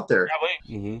and went out there.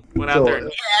 Probably went out So, there and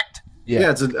jacked.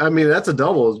 Yeah, that's a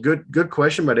double. Good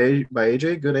question by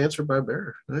AJ. Good answer by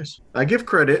Bear. Nice. I give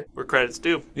credit. Where credit's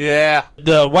due. Yeah.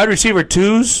 The wide receiver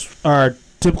 2s are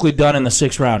typically done in the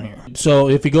 6th round here. So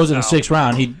if he goes in the 6th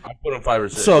round, he I put him 5 or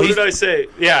 6. so What he's did I say?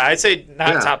 Yeah, I'd say not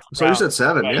Yeah. top. So you round. said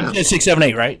 7. Yeah. 6, 7,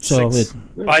 8, right? So Six. it,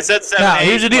 Well, I said 7. Now, 8,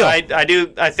 here's the deal.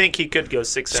 but I think he could go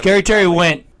 6, 7. Scary Terry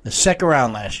went the 2nd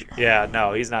round last year. Yeah,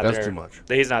 no, he's not That's there. too much.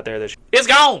 He's not there this year. It's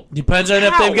gone. Depends on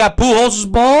if How? they've got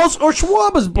Pujols' balls or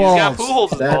Schwaba's He's balls. got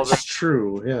Pujols' balls. That's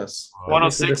true. Yes. That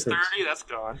makes a 106, difference. 30, that's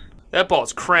gone. That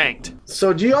ball's cranked.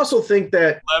 So do you also think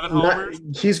that 11 homers.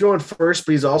 he's going first,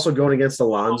 but he's also going against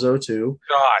Alonzo too?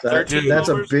 God, That- 13 that's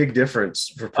homers. a big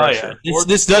difference for Oh, yeah. pressure.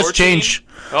 This does 14? change.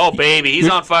 Oh, baby, he's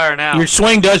on fire now. Your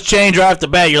swing does change right off the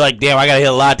bat. You're like, damn, I got to hit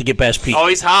a lot to get past Pete. Oh,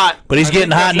 he's hot. But he's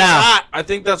getting hot He's now. hot. I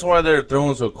think that's why they're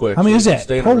throwing so quick. How many so is they can that?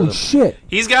 stay in Holy rhythm. shit.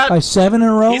 He's got. By 7 in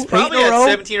a row? He's 8 probably in a at row?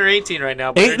 17 or 18 right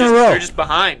now. But 8 they're in a just, row. They're just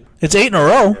behind. It's 8 in a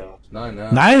row. 9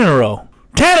 now. 9 in a row.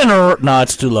 10 in a row. No,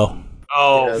 it's too low.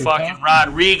 Oh, Yeah. fucking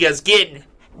Rodriguez getting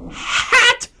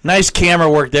hot. Nice camera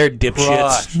work there,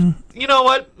 dipshits. You know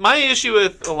what? My issue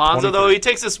with Alonzo, though, he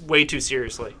takes this way too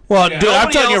seriously. Well, dude, I'm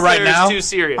Nobody telling you else right there is now. too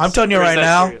serious. I'm telling you Or is right that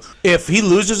now. serious? If he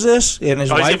loses this and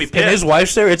his Oh, he's gonna wife be and pissed. his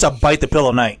wife's there, it's a bite the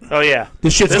pillow night. Oh, yeah.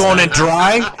 This shit's going in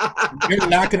dry. You're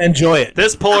not gonna enjoy it.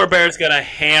 This polar bear's going to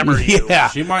hammer you. Yeah.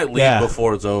 She might leave Yeah.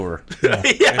 before it's over. Yeah.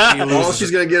 If he All loses she's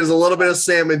gonna get is a little bit of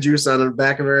salmon juice on the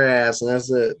back of her ass, and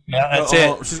that's it. Yeah, that's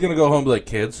Oh, it. she's going to go home and be like,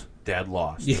 kids, Dad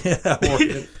lost. Yeah.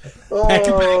 Oh,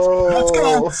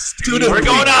 We're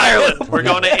going to Ireland. We're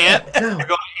going to Aunt. We're going to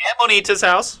Aunt Monita's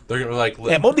house. They're going to be like,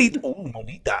 Yeah, Monita. Oh,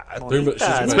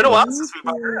 Monita. It's been a while since we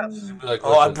brought her up.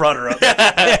 Oh, I brought her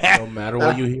up. No matter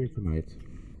what you hear tonight,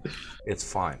 it's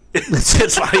fine.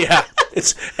 it's fine. Yeah,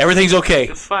 it's everything's okay.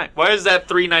 It's fine. Why is that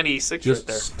 396 Just right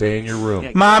there? stay in your room.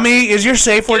 Yeah. Mommy, is your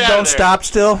safe word Get out of don't there. stop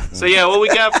still? So, yeah, what we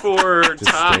got for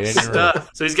top stay in your stuff.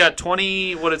 So he's got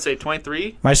 20, what did it say,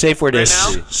 23? My safe word Right is now,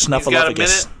 he's got a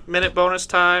snuffleupagus. minute bonus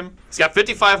time. He's got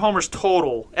 55 homers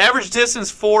total. Average distance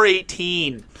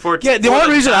 418. Yeah, the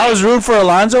only reason I was rooting for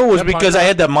Alonzo was because I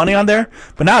had that money on there.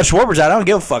 But now Schwarber's out. I don't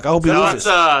give a fuck. I hope he no, loses. it's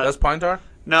That's Pine Tar?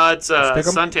 no, it's Stick 'em?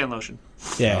 suntan lotion.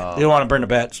 Yeah, they don't want to burn the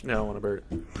bats. No, I want to burn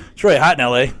it. It's really hot in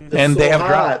LA, and they have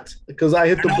drought. because I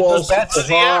hit the ball so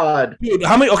hard. Dude,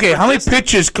 how many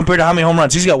pitches compared to how many home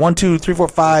runs? He's got 1, 2, 3, 4,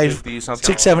 5, 50, something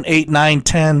 6, 7, 8, 9,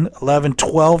 10, 11,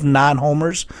 12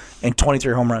 non-homers, and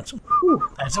 23 home runs.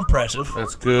 That's impressive.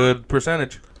 That's good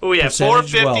percentage. Oh, yeah.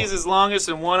 Percentage 450 is his longest,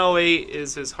 and 108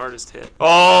 is his hardest hit.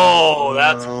 Oh,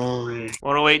 that's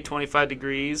 108, 25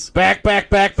 degrees. Back.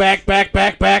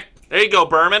 There you go,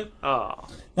 Berman. Oh.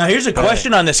 Now here's a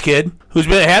question on this kid who's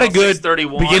had a good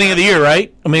 631. beginning of the year,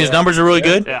 right? I mean, his numbers are really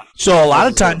good. Yeah. So a lot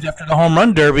of times after the home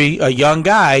run derby, a young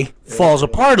guy falls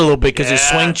apart a little bit because his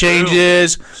swing true.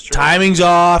 changes, timing's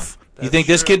off. You think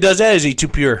this kid does that? Is he too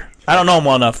pure? I don't know him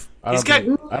well enough. I don't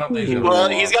think he Well,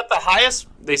 he's got the highest.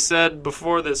 They said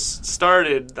before this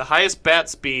started, the highest bat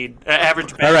speed,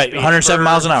 average bat All right, speed 107 per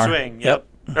miles an hour. Swing. Yep.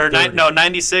 Or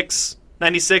 96.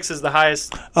 96 is the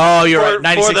highest. Oh, you're For- right.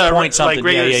 96 for the, point something. like,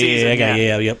 regular yeah, season,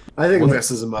 yeah. Yep. I think it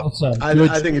messes him up. I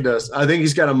think it does. I think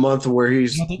he's got a month where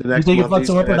he's the next think it month.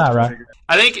 fucks him up or not, right?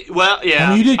 I think. Well, yeah. I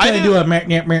mean, you did kind I of think- do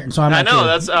a merit, so I'm I not know. sure.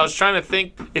 That's. I was trying to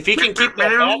think if he can keep that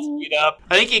bat speed up.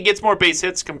 I think he gets more base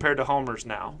hits compared to homers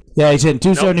now. Yeah, he's hitting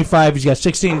 275. He's got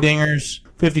 16 dingers,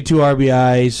 52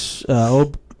 RBIs.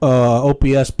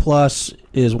 OPS plus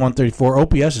is 134.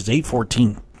 OPS is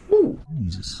 814.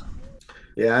 Jesus.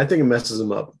 Yeah, I think it messes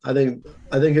him up. I think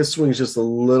his swing's just a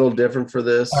little different for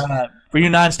this. For you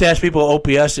non-stash people,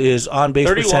 OPS is on base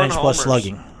 31 percentage plus homers.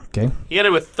 slugging. Okay. He had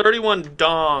it with 31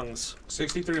 dongs,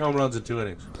 63 home runs in 2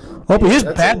 innings. His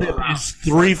That's bat a lot. Is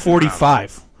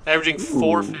 345. averaging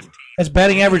 450. his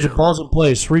batting average of balls in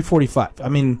play is 345. I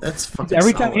mean, That's fucking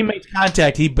every solid. time he makes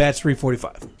contact, he bats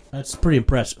 345. That's pretty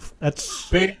impressive.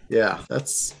 That's Yeah,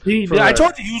 that's. I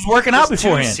told you he was working out Too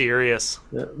beforehand. serious.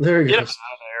 Yeah, there you Get go. him out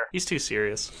of there. He's too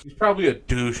serious. He's probably a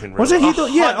douche in real wasn't he? life. The,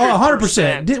 yeah,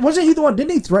 100%. Wasn't he the one?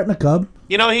 Didn't he threaten a Cub?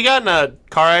 You know, he got in a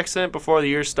car accident before the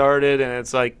year started, and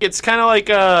it's kind of like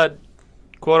a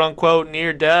quote-unquote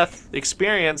near-death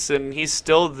experience, and he's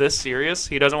still this serious.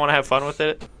 He doesn't want to have fun with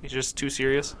it. He's just too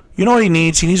serious. You know what he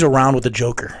needs? He needs a round with the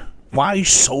Joker. Why are you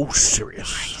so serious?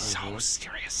 So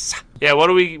serious. Yeah, what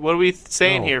are we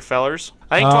saying here, fellers?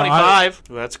 I think Uh, 25.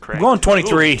 Ooh, that's crazy. I'm going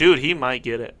 23. Ooh, dude, he might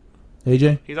get it.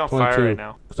 AJ? He's on fire 22. right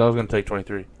now. Because I was going to take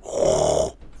 23.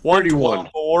 31.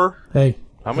 4. Hey.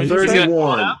 How many?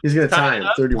 31. He's going to tie him.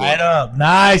 31. Right up.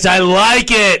 Nice. I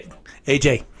like it.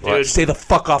 AJ, Dude. stay the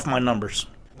fuck off my numbers.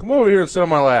 Come over here and sit on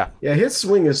my lap. Yeah, his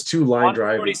swing is 2 line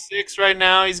driving. 146 right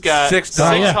now. He's got 6 six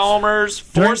yeah. homers,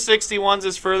 461's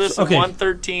his furthest, Okay. and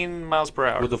 113 miles per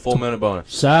hour. With the full minute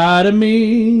bonus. Side of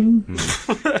me.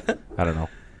 I don't know.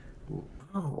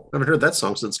 Oh, I haven't heard that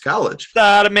song since college.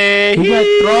 Out of me. He got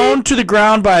thrown to the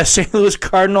ground by a St. Louis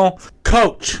Cardinal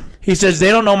coach. He says,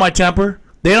 they don't know my temper.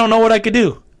 They don't know what I could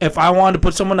do. If I wanted to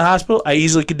put someone in the hospital, I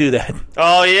easily could do that.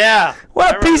 Oh, yeah. What I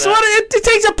a remember piece! that. What it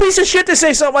takes a piece of shit to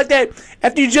say something like that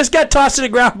after you just got tossed to the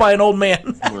ground by an old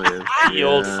man. You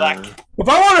old fuck. If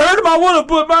I wanted to hurt him, I would have.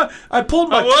 But I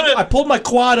would've. I pulled my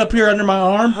quad up here under my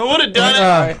arm. I would have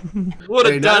done it. Would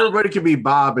Hey, have not done it. everybody can be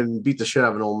Bob and beat the shit out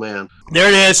of an old man. There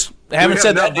it is. I haven't We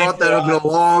said have that. not brought that up in a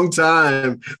long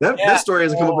time. That story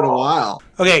hasn't come up in a while.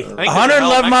 Okay, there's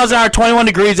 111 a miles an hour, 21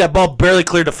 degrees. That ball barely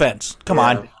cleared the fence. Come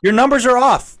on, your numbers are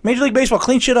off. Major League Baseball,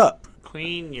 clean shit up.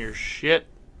 Clean your shit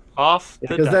off the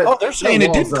Because duck. that, Oh, they're saying that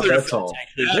it didn't wall's not clear the that fence. tall.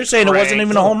 Actually, they're saying it wasn't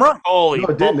even a home run. Holy No,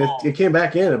 it didn't. ball. It came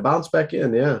back in. It bounced back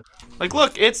in. Yeah. Like,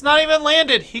 look, it's not even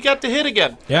landed. He got to hit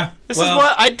again. Yeah, This is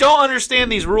what I don't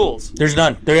understand these rules. There's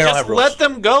none. They don't Just have rules. let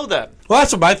them go then. Well,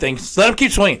 that's what I think. Just let them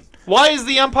keep swinging. Why is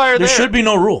the umpire There there? should be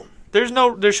no rule. There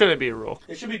shouldn't be a rule.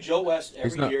 There should be Joe West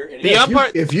every year. And The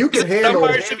umpire, if you can the handle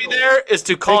umpire should be there is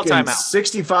to call taking timeout.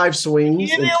 65 swings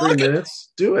Yeah, in yeah, 3 look at- minutes,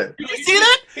 do it. Did you see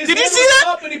that? Did you see that?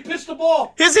 Up and he pitched the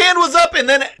ball. His hand was up, and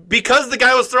then because the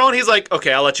guy was throwing, he's like,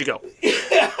 "Okay, I'll let you go."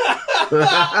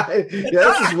 Yeah,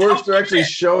 this is worse. They're actually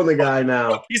showing the guy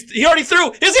now. He already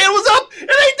threw. His hand was up, and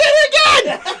they did it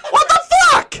again. What the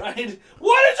fuck?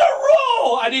 What is a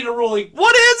rule? I need a ruling.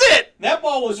 What is it? That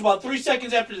ball was about 3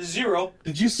 seconds after the zero.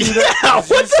 Did you see that? Yeah, Did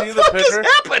you what see the fuck is picture?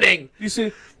 happening? You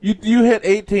see, you hit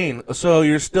 18, so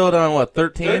you're still down what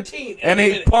 13? 13 And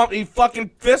he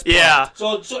fucking fist pumped. Yeah.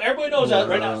 So everybody knows that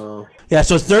right now. Oh. Yeah,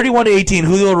 so it's 31-18.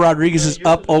 Julio Rodriguez is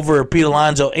up over Pete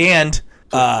Alonso, and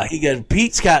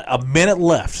Pete's got a minute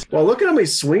left. Well, look at how many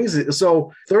swings.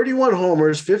 So 31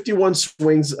 homers, 51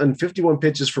 swings, and 51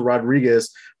 pitches for Rodriguez,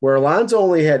 where Alonso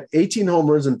only had 18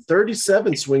 homers and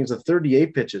 37 swings and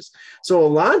 38 pitches. So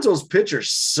Alonso's pitcher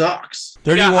sucks.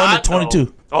 31 to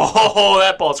 22. Oh,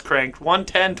 that ball's cranked.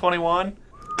 110, 21.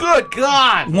 Good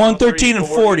God! 113 and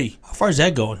 40. How far is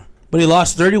that going? But he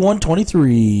lost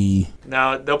 31-23.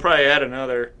 Now they'll probably add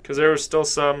another because there was still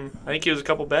some. I think he was a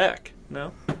couple back.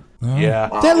 No, Yeah.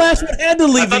 That last one had to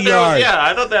leave the yard.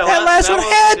 I thought that That last one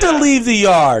had to leave the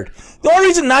yard. The only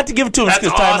reason not to give it to him is That's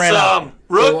because time ran out. awesome.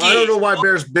 Rookie. Well, I don't know why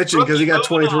Bear's bitching because he got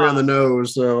Rookie 23 on the moving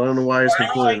nose, so I don't know why he's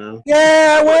complaining.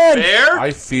 Yeah, I win. Bear?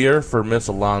 I fear for Miss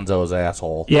Alonzo's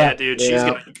asshole. Yeah, dude. She's Yeah.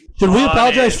 gonna. Should we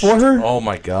apologize for her? Oh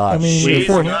my gosh. I mean, She's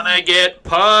for him. gonna get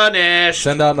punished.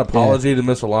 Send out an apology to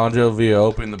Miss Alonzo via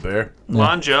opening the bear.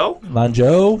 Lonjo.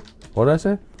 Lanjo. What did I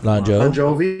say? Lanjo. Bon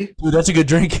Jovi? Dude, that's a good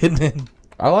drink, isn't it?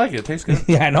 I like it. It tastes good.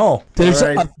 Yeah, I know. There's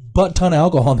All right. a butt ton of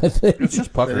alcohol in that thing. It's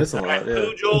just pucker. That is a lot, yeah.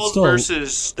 Pujols still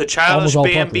versus the Childish almost all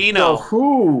So Bambino.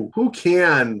 who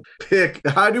can pick?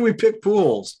 How do we pick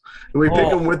pools? Do we pick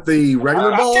them with the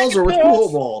regular balls or with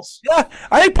pool balls? Yeah,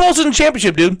 I think Paul's in the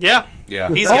championship, dude. Yeah, Yeah.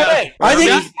 he's Oh, got. hey, I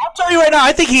think I'll tell you right now.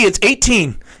 I think he hits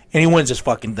 18 and he wins this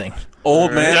fucking thing.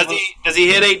 Old man. Does he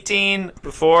hit 18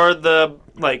 before the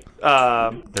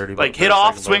 30 hit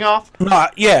off, swing off? No,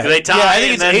 yeah, Do they tie yeah. I and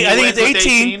think then he it's wins with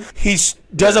 18. He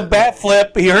does a bat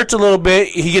flip. He hurts a little bit.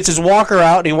 He gets his walker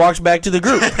out and he walks back to the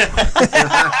group.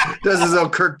 Does his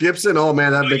old Kirk Gibson? Oh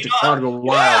man, that makes the crowd go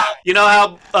wild. You know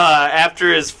how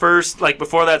after his first,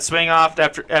 before that swing off,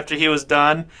 after he was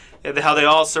done, how they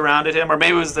all surrounded him, or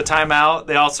maybe it was the timeout,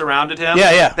 they all surrounded him.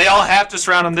 Yeah. They all have to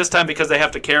surround him this time because they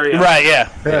have to carry him. Right? Yeah.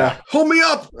 Yeah, hold me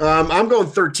up. I'm going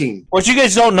 13. What you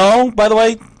guys don't know, by the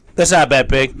way, that's not a bad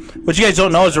pick. What you guys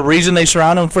don't know is the reason they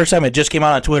surround him. First time it just came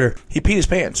out on Twitter. He peed his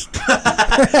pants.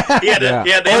 Yeah,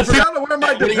 they I forgot to wear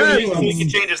my defense. he can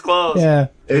change his clothes. Yeah.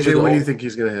 AJ, what do you think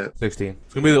he's gonna hit? 16.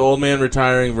 It's going to be the old man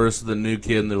retiring versus the new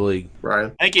kid in the league.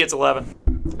 Brian? I think he hits 11.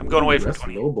 I'm going away from That's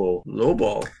 20. low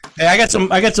ball. Hey, I got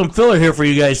some filler here for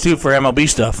you guys too for MLB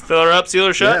stuff. Fill her up, seal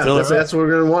her shut. Yeah, that's what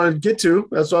we're gonna want to get to.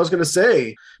 That's what I was gonna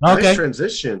say. Okay. Nice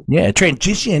transition. Yeah,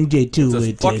 transition to It's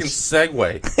a fucking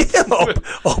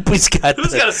segue. Opie's got.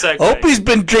 Who's got a segue? Opie's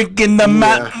been drinking the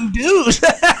Mountain Dews.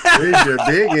 Dude, you're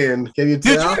digging. Can you Dude,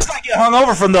 you tell? must not get hung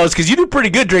over from those because you do pretty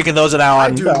good drinking those an hour. I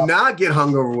do not get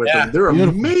hungover with them. They're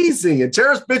amazing. And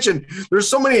Tara's bitching. There's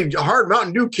so many hard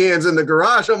Mountain Dew cans in the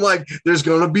garage. I'm like, there's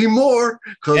gonna be more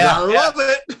because I love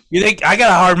it. You think I got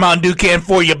a hard Mountain Dew can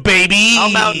for you, baby? I'll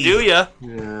Mountain Dew ya.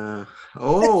 Yeah.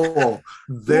 Oh,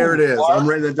 there it is. I'm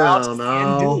writing it down. I'll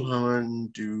Mountain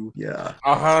Dew. Yeah.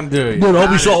 dude. Dude,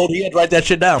 Opie's so old he had to write that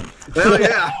shit down. Hell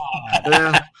yeah.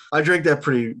 Yeah. I drink that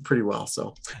pretty well.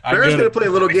 So I'm Bear's good. gonna play a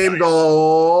little game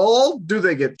called Do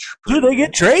They Get Do they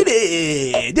get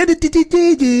traded?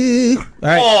 All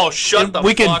right. Oh, shut the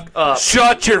We can- fuck up.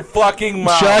 Shut your fucking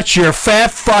mouth. Shut your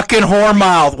fat fucking whore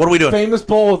mouth. What are we doing? Famous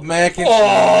bowl with mac and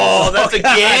Oh, that's a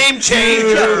game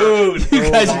changer. Dude, you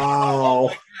guys. Wow.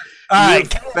 All right.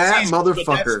 Fat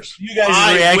motherfuckers. You guys'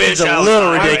 I reaction's wish I a was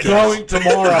little right. ridiculous. going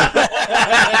tomorrow.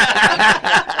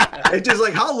 It's just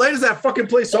like, how late is that fucking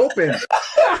place open?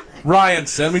 Ryan,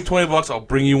 send me $20. I'll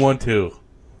bring you one too.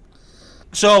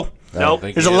 So Nope.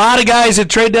 there's a lot of guys at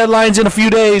trade deadlines in a few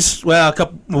days. Well,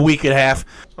 a week and a half.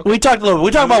 We talked a little.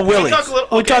 We talked about Willie.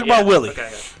 We talked about Willie.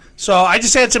 Okay. So I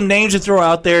just had some names to throw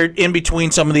out there in between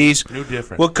some of these. New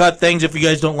different. We'll cut things if you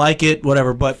guys don't like it,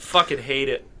 whatever. But Fucking hate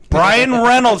it. Brian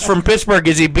Reynolds from Pittsburgh,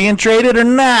 is he being traded or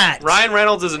not? Ryan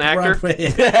Reynolds is an actor.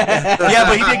 Yeah,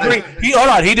 but he did Green. Hold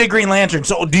on, he did Green Lantern.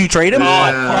 So do you trade him? Yeah.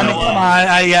 I mean, come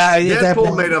on.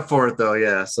 Deadpool made up for it though,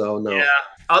 yeah. So no. Yeah.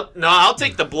 I'll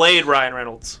take the Blade Ryan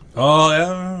Reynolds. Oh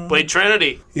yeah. Blade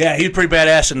Trinity. Yeah, he's pretty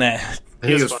badass in that.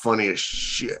 He was funny as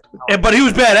shit. But he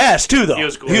was badass too, though. He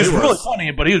was cool. He was He really was. funny,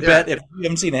 but he was bad. If you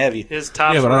haven't seen it, have you? His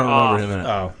tops Yeah, but were I don't off. remember him in it.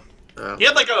 Oh. He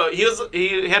had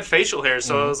he had facial hair,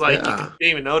 so it was like Yeah. you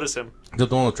didn't even notice him. Is that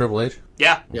the one with Triple H?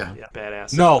 Yeah. Yeah.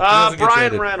 Badass. No, he doesn't get Brian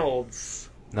traded. Reynolds.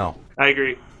 No. I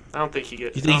agree. I don't think he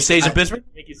gets. You think he stays in Pittsburgh?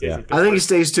 I think he stays Yeah. in I think he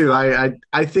Pittsburgh. stays too.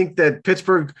 I think that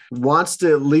Pittsburgh wants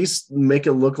to at least make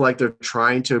it look like they're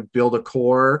trying to build a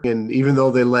core. And even though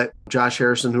they let Josh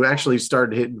Harrison, who actually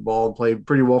started hitting the ball and played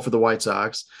pretty well for the White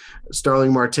Sox,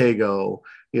 Starling Marte go,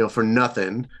 for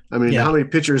nothing. I mean, Yeah. how many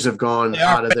pitchers have gone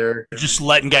out of there? Just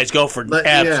letting guys go for Yeah,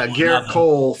 absolutely Garrett nothing.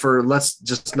 Cole for let's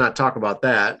just not talk about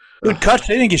that. Dude, Kutch,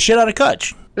 they didn't get shit out of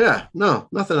Kutch. Yeah, no,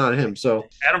 nothing out of him. So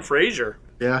Adam Frazier.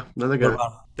 yeah, another guy.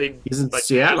 They, He's in like,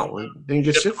 Seattle. They didn't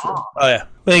get shit for him. Oh yeah,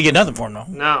 they didn't get nothing for him though.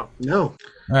 No. No. All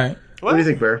right. What do you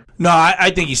think, Bear? No,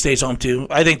 I think he stays home too.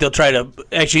 I think they'll try to.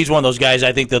 Actually, he's one of those guys.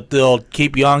 I think that they'll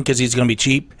keep Young because he's going to be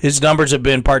cheap. His numbers have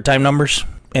been part-time numbers,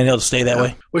 and he'll stay that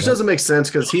way. Which doesn't make sense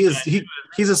because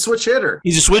he's a switch hitter.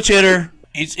 He's a switch hitter.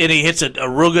 And he hits a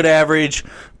real good average.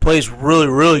 Plays really,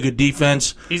 really good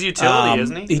defense. He's utility,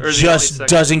 isn't he? He Or is he just only second?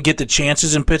 doesn't get the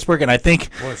chances in Pittsburgh, and I think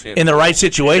Well, in the right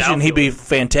situation, He's he'd be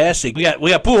fantastic. We got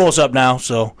Pujols up now,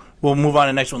 so we'll move on to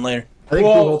the next one later. I think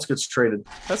Pujols gets traded.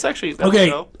 That's actually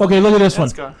Okay, look at this one.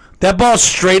 That's gone. That ball's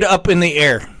straight up in the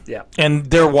air, Yeah. and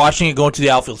they're watching it go to the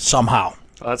outfield somehow.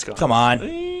 Oh, that's gone. Come on,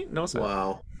 No, it's not.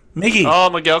 Wow. Mickey. Oh,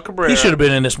 Miguel Cabrera. He should have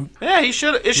been in this. Yeah, he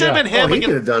should. It should have been him. Oh, he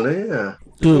could have done it. Yeah.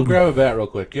 Go Dude. grab a bat real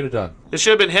quick. Get it done. It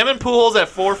should have been him and Pujols at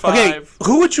 4-5. Okay,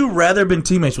 who would you rather been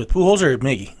teammates with, Pujols or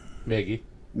Miggy? Miggy.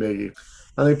 Maybe.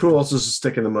 I think Pujols is a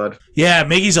stick in the mud. Yeah,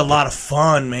 Miggy's a lot of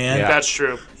fun, man. Yeah. That's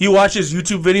true. You watch his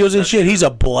YouTube videos and shit. He's a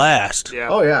blast. Yeah.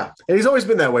 Oh yeah, and he's always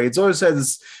been that way. He's always had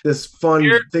this fun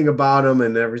Here- thing about him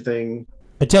and everything.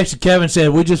 I texted Kevin and said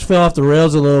we just fell off the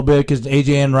rails a little bit because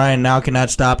AJ and Ryan now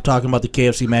cannot stop talking about the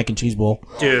KFC mac and cheese bowl.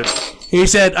 Dude. He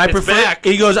said, "I It's prefer." back.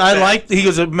 He goes, "I Back. like." He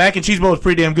goes, "The mac and cheese bowl is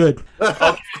pretty damn good,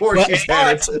 Of course, but, he's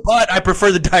had it. but I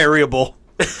prefer the diarrhea bowl."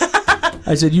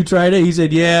 I said, you tried it? He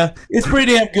said, yeah. It's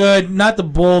pretty damn good. Not the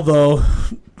bowl, though.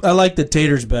 I like the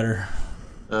taters better.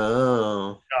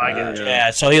 Oh, I get it. Yeah,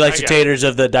 so he likes the I got it. taters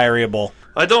of the diarrhea bowl.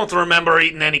 I don't remember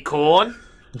eating any corn.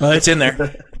 Well, it's in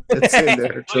there. it's in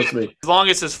there. Trust me. As long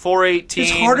as it's 418.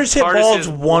 His hardest hit ball is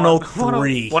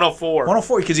 103. 104.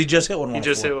 104 because he just hit one. He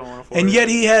just hit 104. And yet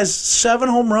he has 7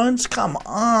 home runs. Come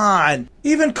on.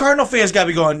 Even Cardinal fans got to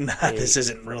be going, nah, this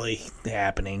isn't really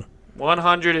happening.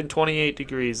 128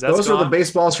 degrees. That's Those gone. are the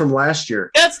baseballs from last year.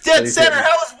 That's that dead he center. hit.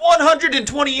 How is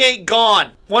 128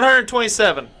 gone?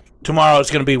 127. Tomorrow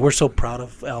it's going to be, we're so proud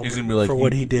of Albert He's gonna be like, for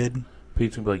what he did.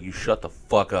 Pete's gonna be like, you shut the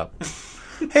fuck up.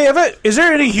 Hey, is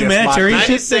there any humanitarian shit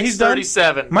that 96, he's done?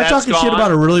 37. Am I That's talking shit gone.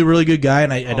 about a really, really good guy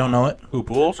and I don't know it? Who,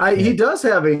 Pools? He does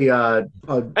have a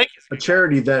Thank you.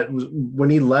 charity that was,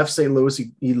 when he left St. Louis,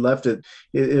 he left it.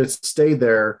 It stayed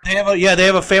there They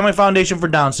have a family foundation for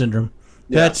Down syndrome.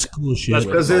 That's cool shit. That's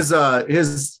because his I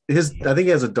think he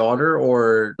has a daughter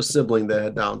or a sibling that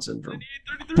had Down syndrome.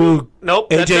 Dude, Nope,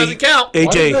 that AJ doesn't count.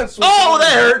 AJ, Oh,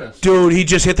 that hurt. dude, he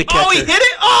just hit the catcher. Oh, he hit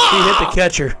it? Oh! He hit the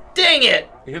catcher. Dang it.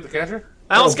 You hit the catcher?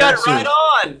 I almost got it vaccine. right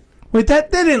on. Wait,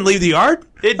 that didn't leave the yard?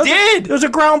 It It did. was a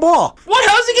ground ball. What?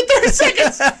 How does he get 30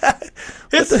 seconds?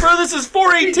 His furthest is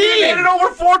 418.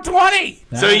 over 420.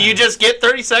 So you just get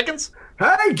 30 seconds?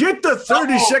 Hey, get the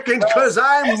 30 seconds because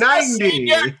I'm 90.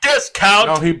 Senior discount.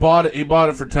 No, he bought it. He bought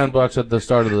it for $10 at the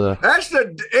start of the. That's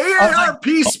the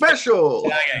AARP special.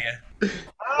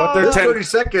 But they're This 10. 30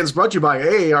 seconds brought to you by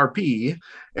AARP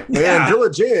and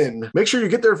Village Inn. Make sure you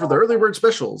get there for the early bird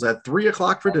specials at 3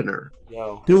 o'clock for dinner.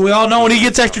 Dude, we all know when he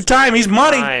gets extra time, he's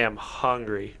money. I am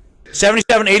hungry.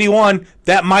 77-81.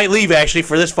 That might leave actually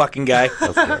for this fucking guy.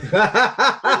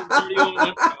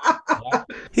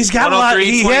 He's got a lot.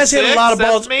 He has hit a lot of 103.26,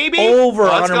 balls maybe? over Oh,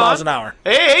 that's 100 miles gone. an hour.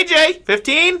 Hey, AJ,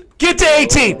 15? Get to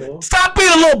 18. Stop being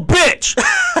a little bitch.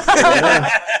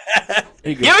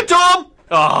 Give it to him.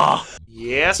 Oh,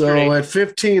 yes, So great. at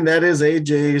 15, that is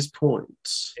AJ's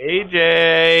points.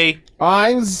 AJ.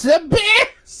 I'm the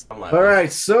best. All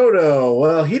right, Soto.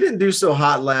 Well, he didn't do so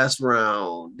hot last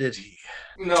round, did he?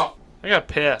 No. I got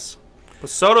piss. But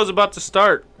Soto's about to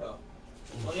start. Well,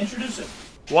 introduce him.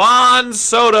 Juan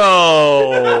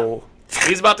Soto.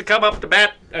 He's about to come up to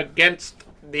bat against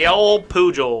the old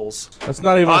Pujols. That's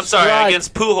not even. Oh, a I'm sorry, strike.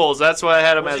 against Pujols. That's why I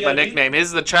had him What's as he my gotta be? nickname.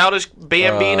 He's the childish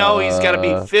Bambino. He's got to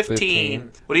be 15.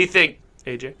 15. What do you think,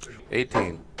 AJ?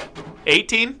 18.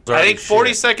 18? I Already think 40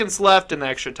 shit. seconds left in the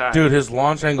extra time. Dude, his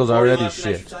launch angle's already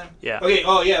shit. Yeah. Okay.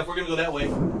 Oh yeah. If we're gonna go that way.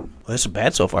 Well, this is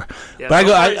bad so far. Yeah, But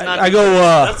so far he's not- I go.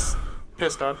 That's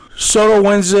pissed on. Soto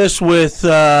wins this with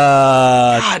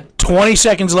 20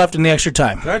 seconds left in the extra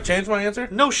time. Can I change my answer?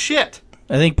 No shit.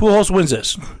 I think Pujols wins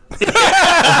this.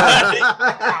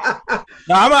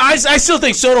 No, I still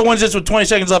think Soto wins this with 20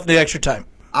 seconds left in the extra time.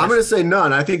 I'm going to say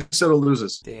none. I think Soto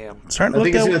loses. Damn. Starting I to think look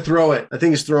he's that going way. to throw it. I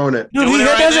think he's throwing it. Dude, Doing he it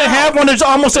right doesn't now. have one. There's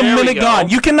almost a There we minute go. gone.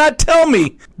 You cannot tell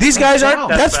me these guys aren't.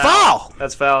 That's foul.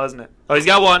 That's foul, isn't it? Oh, he's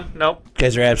got one. Nope.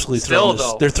 Guys are absolutely Still throwing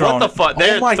this. though. They're throwing What the fuck?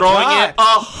 They're my throwing God. it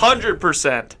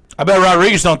 100%. I bet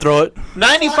Rodriguez don't throw it,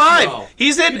 95. no.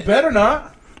 He's in. Better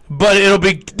not. but it'll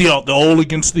be the old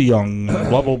against the young.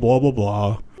 Blah blah blah blah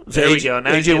blah. There we go.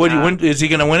 Now he's AJ, what do you getting win? Is he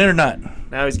going to win it or not?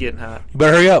 Now he's getting hot. You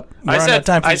better hurry up. We're I running out said. of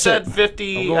time for I you to said sit.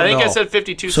 50. I'm going I think I no. said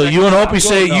 52. So seconds. you and Opie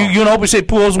say no. you and Opie say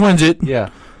Pujols wins it. Yeah.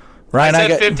 Ryan, I I said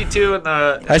got. 52 in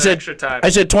the I said extra time. I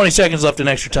said 20 seconds left in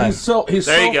extra time. He's there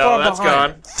so you go. far That's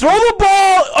behind. gone. Throw the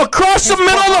ball across the middle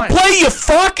of the behind. plate, you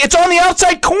fuck! It's on the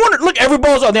outside corner. Look, every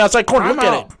ball's on the outside corner. Look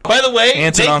at it. By the way,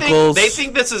 Aunts they and think, uncles. they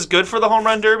think this is good for the home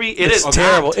run derby. It's is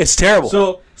terrible. not. It's terrible.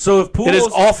 So if Pujols, it is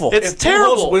awful. It's if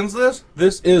terrible. Pujols wins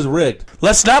this is rigged.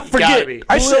 Let's not Gotta forget. be.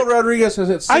 I Julio said, Rodriguez has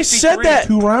hit 63 I said that.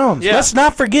 in 2 rounds. Yeah. let's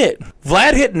not forget.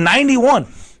 Vlad hit 91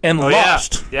 and Oh,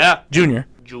 lost. Yeah. Junior.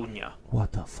 Junior.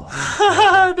 What the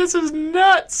fuck? This is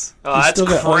nuts. Oh, He's that's still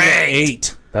got great.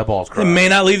 8. That ball's It crazy. may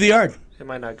not leave the yard. It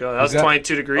might not go. That was got-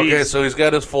 22 degrees. Okay, so he's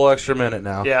got his full extra minute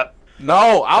now. Yep.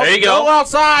 No, There you go.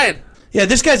 outside. Yeah,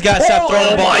 this guy's got to stop throwing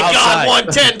the Oh ball my outside. God,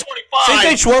 110, Same 25.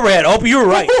 thing Schwarber had. Oh, you were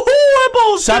right.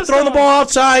 Stop throwing the ball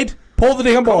outside. Pull the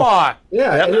damn Come ball. on.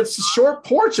 Yeah, and it's a short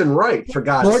porch and right, for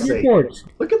God's sake.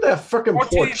 Look at that fucking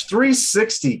 14. porch.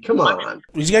 360. Come on.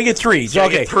 He's got to get three. gotta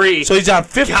Okay. get three. So he's on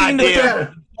 15 to Goddamn. 30. Yeah.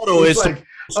 Soto It's is like,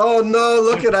 oh no,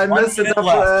 look at I messed it minute up.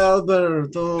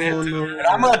 left.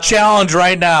 I'm going to challenge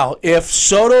right now. If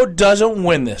Soto doesn't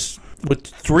win this with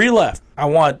 3 left, I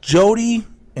want Jody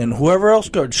and whoever else,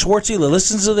 Schwartzy, that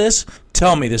listens to this,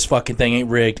 tell me this fucking thing ain't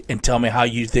rigged and tell me how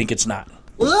you think it's not.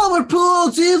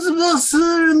 Liverpool team's about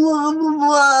blah, blah,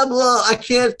 blah, blah. I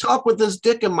can't talk with this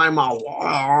dick in my mouth.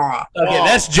 Okay,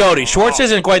 that's Jody. Schwartz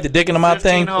isn't quite the dick in the mouth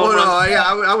thing. 15 home Oh, no, runs. yeah,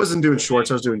 I wasn't doing shorts.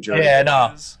 I was doing Joe. Yeah,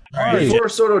 no. Before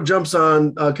Soto jumps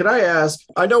on, could I ask?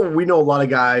 I know we know a lot of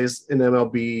guys in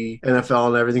MLB, NFL,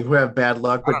 and everything who have bad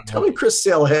luck, but tell me Chris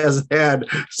Sale has had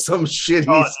some shitty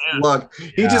luck.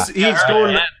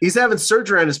 He's having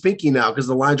surgery on his pinky now because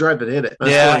the line drive that hit it.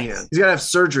 Yeah. He's got to have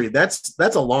surgery. That's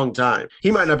a long time.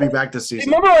 He might not be back this season.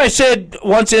 Remember when I said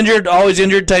once injured, always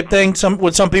injured type thing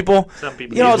with some people? Some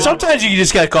people You know, do. sometimes you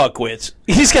just got to call it quits.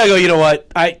 You just got to go, you know what?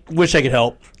 I wish I could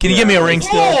help. Can you give me a ring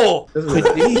still? Oh,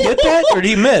 Did he hit that or did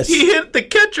he miss? he hit the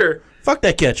catcher. Fuck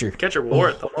that catcher. Catcher wore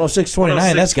it, though. Oh,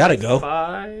 629. That's got to go.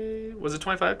 5, was it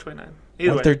 25, 29? Either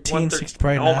way, 113, 60,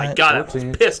 probably Oh, my not. God, I was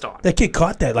 14. pissed on. That kid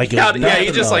caught that like it Yeah, was yeah, he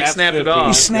nothing, just though. like snapped it He He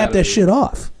off. snapped that shit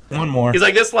off. One more. He's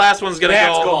like, this last one's gonna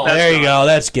That's go. gone. That's There you gone. go.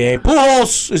 That's game.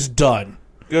 Pujols is done.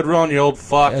 Good run, you old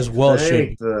fuck. As well as should Hey,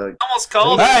 be. the- Almost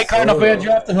called All it. right, Cardinal fans,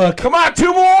 you're off the hook. Come on,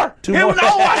 2 more. Two Hit more.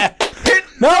 no one.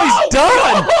 No, he's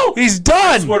done. No. He's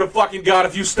done. Swear to fucking God,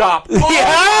 if you stop.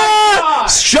 Yeah!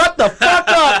 Shut the fuck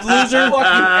up, loser. Fuck you,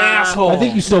 asshole. I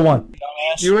think you still won.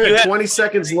 You had You had- 20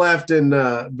 seconds left in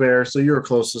Bear, so you were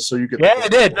closest. So you could. Yeah, I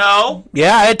did. No.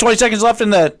 Yeah, I had 20 seconds left in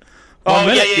that. Oh, 1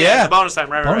 minute. yeah. The bonus time,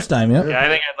 right, Bonus right. time, yeah. Yeah, I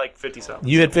think I had like 50 something.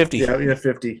 You had 50. Yeah, you had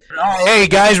 50. Hey,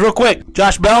 guys, real quick.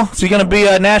 Josh Bell, is he going to be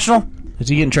national? Is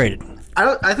he getting traded?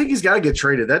 I think he's got to get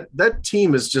traded. That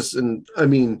team is just I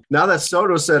mean, now that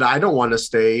Soto said I don't want to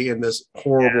stay in this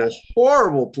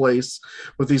horrible place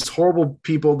with these horrible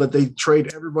people that they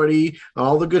trade everybody,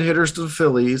 all the good hitters to the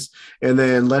Phillies, and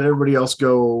then let everybody else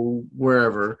go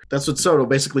wherever. That's what Soto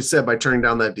basically said by turning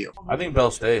down that deal. I think Bell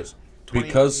stays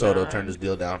because Soto turned his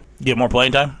deal down. Get more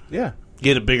playing time? Yeah.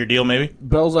 Get a bigger deal, maybe?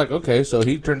 Bell's like, okay, so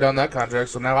he turned down that contract,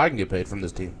 so now I can get paid from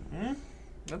this team.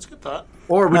 That's a good thought.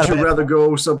 Or would Not you bad. rather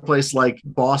go someplace like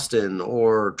Boston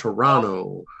or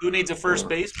Toronto? Who needs a first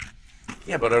base?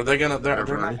 Yeah, but are they gonna? They're not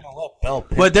gonna let Bell.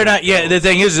 Pick But they're not. Yeah, themselves. the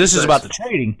thing is, this is about the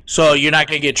trading. So you're not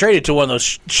going to get traded to one of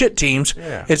those shit teams.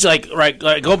 Yeah. It's like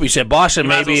Opie said, Boston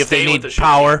might as maybe well if they stay with need the shit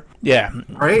power. Yeah.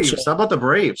 Braves. How about the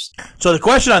Braves? So the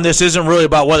question on this isn't really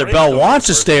about whether Bell wants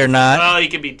to stay or not. Oh, he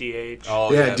could be DH.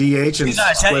 Oh, Yeah, DH and He's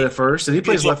not a split ten- at first, and he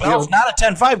plays So left Bell's field. not a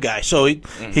 10-5 guy, so he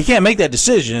can't make that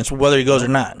decision. It's whether he goes or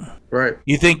not. Right.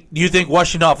 You think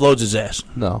Washington offloads his ass?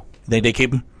 No. Think they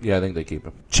keep him? Yeah, I think they keep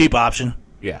him. Cheap option,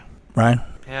 Yeah. Ryan.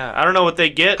 Yeah, I don't know what they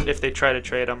get if they try to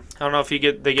trade him. I don't know if they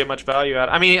get much value out.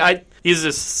 I mean, he's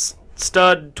a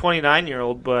stud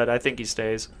 29-year-old, but I think he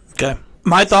stays. Okay.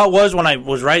 My thought was when I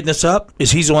was writing this up is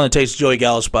he's the one that takes Joey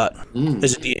Gallo's spot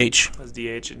as a DH. As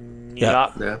DH and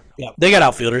Yeah. Yeah. Yeah, they got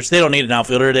outfielders. They don't need an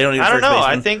outfielder. They don't need. A I don't first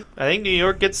know. baseman. I think New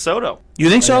York gets Soto. You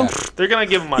think so? They're gonna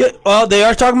give him money. Yeah. Well, they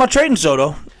are talking about trading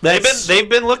Soto. They've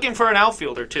been looking for an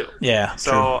outfielder too. Yeah.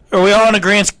 So true. Are we all in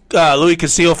agreement? Louis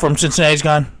Castillo from Cincinnati's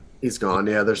gone. He's gone.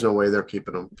 Yeah, there's no way they're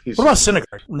keeping him. What about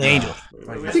Syndergaard from the Angels?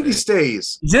 I think he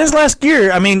stays. He's in his last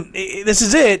year. I mean, this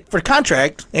is it for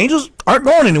contract. Angels aren't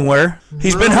going anywhere.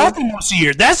 He's been healthy most of the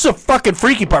year. That's the fucking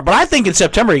freaky part. But I think in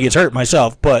September he gets hurt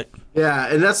myself. But Yeah,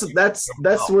 and that's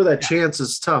where that chance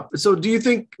is tough. So, do you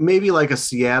think maybe like a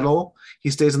Seattle?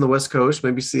 He stays on the West Coast.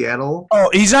 Maybe Seattle.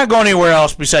 oh, he's not going anywhere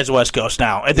else besides the West Coast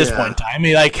now at this Yeah. point in time. I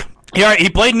mean, like, he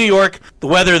played in New York. The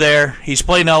weather there. He's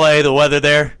played in L.A. The weather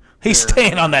there. He's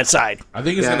staying on that side. I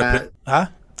think he's gonna Yeah, pick. Huh?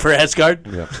 For Asgard?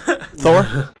 Yeah. Thor?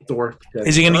 Thor. Yeah.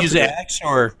 Is he going to use the axe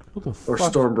or or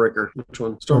Stormbreaker? Which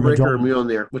one? Stormbreaker or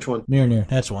Mjolnir? Which one? Mjolnir?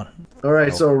 That's one. All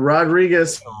right. So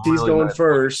Rodriguez, he's going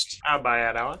first. I'll buy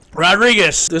it, Alan.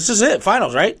 Rodriguez. This is it.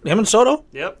 Finals, right? Him and Soto?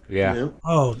 Yep. Yeah.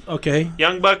 Oh, okay.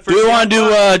 Young Buck. Do we want to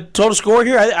do total score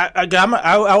here?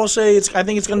 I will say I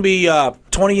think it's going to be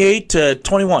 28 to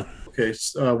 21. Okay.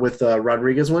 With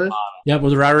Rodriguez winning. Yep,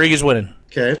 with Rodriguez winning.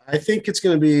 Okay. I think it's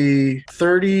going to be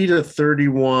 30 to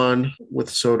 31 with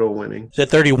Soto winning. Is that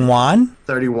 31?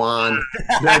 31.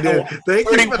 I did.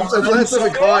 Thank you. I'm glad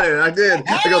someone caught it. I did.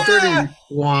 I go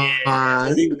 31.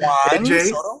 Hey,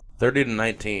 Jay. 30 to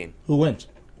 19. Who wins?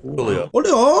 Julio.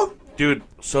 Julio. Dude,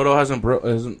 Soto hasn't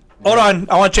Hold on.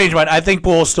 I want to change mine. I think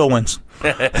Pujols still wins.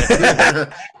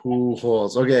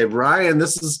 Pujols. Okay, Ryan,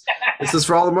 this is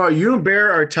for all tomorrow. You and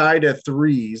Bear are tied at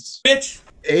 3s. Bitch.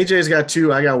 AJ's got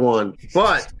 2, I got 1.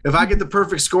 But if I get the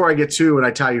perfect score, I get 2, and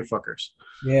I tie you fuckers.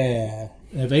 Yeah.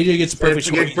 If AJ gets the perfect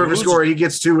If you get perfect score, he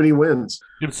gets 2 and he wins.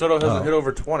 Dude, Soto hasn't hit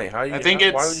over 20. I think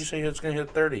Why would you say it's going to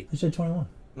hit 30? You said 21.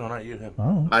 No, not you, him.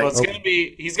 Oh. Well, it's going to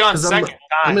be. He's gone 'Cause second.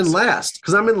 I'm in times. last.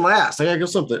 Because I'm in last. I got to go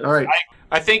something. All right.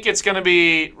 I think it's going to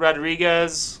be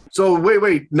Rodriguez. So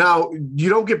wait. Now you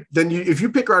don't get if you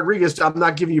pick Rodriguez, I'm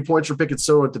not giving you points for picking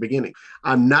Soto at the beginning.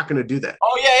 I'm not going to do that.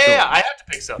 Oh yeah. I have to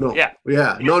pick Soto. No.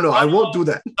 Yeah. No, I won't do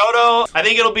that. Soto. I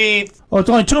think it'll be. Oh, it's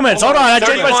only 2 minutes. Hold on. I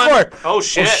changed my 31. score. Oh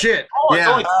shit. Oh shit. Oh, it's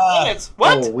only 2 minutes.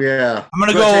 What? Oh yeah. I'm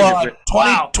going to Change go it. 20,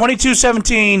 Wow.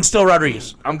 22-17, still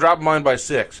Rodriguez. I'm dropping mine by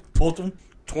 6. Fulton?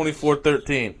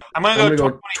 24-13. I'm I'm going to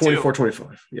going go to go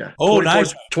 24-25. Yeah. Oh, 24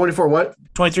 nice. 24 what?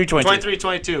 23-22.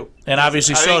 23-22. And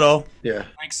obviously I think- Soto. Yeah.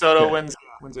 I think Soto Yeah. wins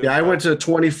it. Yeah, I went to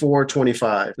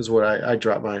 24-25 is what I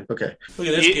dropped mine. Okay. Look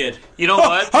at this You- kid. You know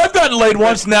what? I've gotten laid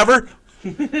once, never.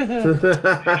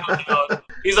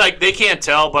 He's like, they can't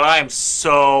tell, but I am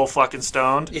so fucking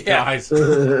stoned. Guys.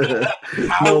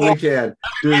 No, we can.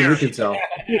 Dude, we can tell.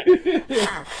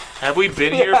 Have we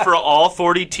been here for all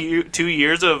 42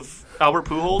 years of Albert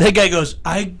Pujols? That guy goes,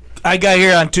 I got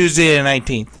here on Tuesday the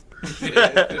 19th.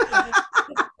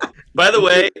 By the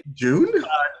way, June?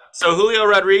 so Julio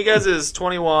Rodriguez is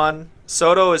 21,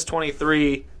 Soto is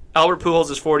 23, Albert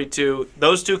Pujols is 42.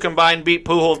 Those two combined beat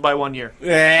Pujols by 1 year. Fuck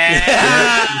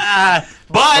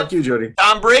But you, Jody.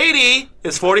 Tom Brady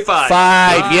is 45.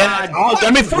 5, yeah. Oh,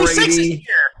 I mean, 46 is Brady. here.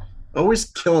 Always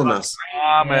killing us.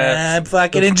 I'm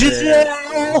fucking in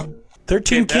jail.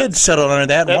 13 Okay, kids settled under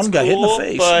that. That's One got hit in cool, the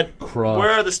face. But Crud. where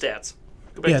are the stats?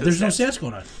 Go back yeah, to there's the no stats. stats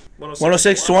going on.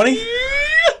 106. 106-20?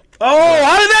 Oh,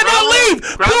 how did that not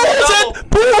leave?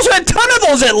 Pujols had a ton of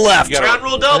those that left. Ground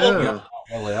rule double. Yeah.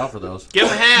 I'll lay out for those. Give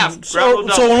him half. Ground So, rule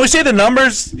so double. when we say the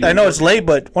numbers, I know it's late,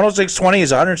 but 106-20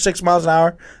 is 106 miles an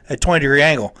hour at 20-degree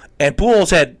angle. And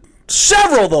Pujols had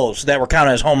several of those that were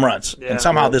counted as home runs. Yeah. And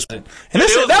somehow this and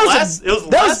this it was that was less, it was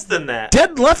that less was than that.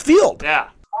 dead left field. Yeah.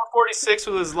 446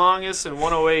 was his longest, and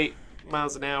 108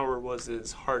 miles an hour was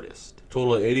his hardest.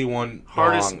 Total of 81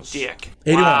 Hardest bongs. dick.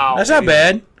 81. Wow. That's not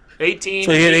bad. 18.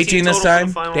 So he hit 18 this total for the time.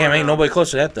 final Damn, ain't round. nobody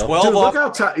close to that though. 12 Dude, off. look how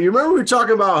tired. You remember we were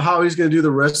talking about how he's going to do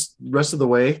the rest of the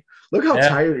way? Look how Yeah.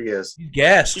 tired he is.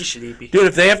 Gassed. He should be. Dude,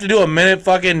 if they have to do a minute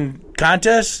fucking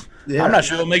contest, Yeah. I'm not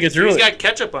sure they'll make it through He's it. got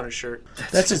ketchup on his shirt.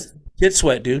 That's his kid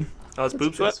sweat, dude. Oh, his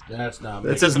boob sweat? That's not me.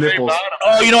 That's It's his at the very nipples. bottom.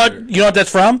 Oh, you know what? You know what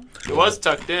that's from? It was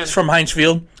tucked in. It's from Heinz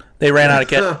Field. They ran out of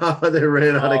ketchup. They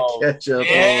ran out of ketchup.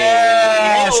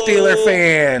 Yeah, Oh. Steeler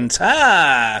fans.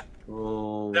 Ah,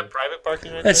 Oh. Is that private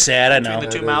parking right that's there? sad. I Between know.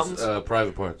 the two That is, mountains?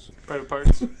 private parts. Private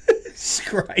parts.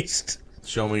 Christ.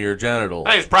 Show me your genitals.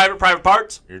 I think it's private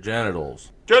parts. Your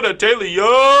genitals.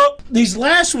 Genitalia. These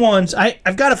last ones,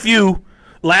 I've got a few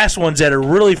last ones that are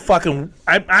really fucking.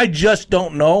 I just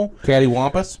don't know.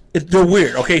 Cattywampus? They're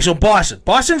weird. Okay, so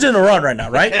Boston's in the run right now,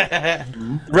 right?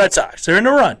 Red Sox, they're in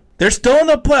the run. They're still in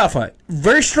the playoff fight,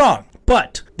 very strong,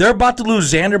 but they're about to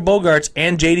lose Xander Bogaerts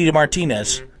and JD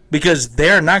Martinez because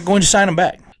they're not going to sign them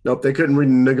back. Nope, they couldn't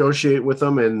renegotiate with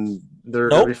them, and they're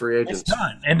going to be free agents. It's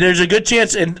done. And there's a good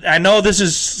chance, and I know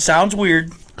this sounds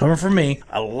weird coming from me.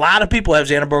 A lot of people have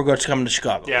Xander Bogaerts coming to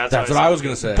Chicago. Yeah, That's what I was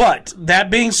going to say. But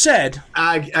that being said,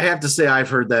 I have to say I've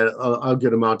heard that a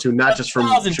good amount too, not just from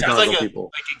 1,000 times. Chicago Like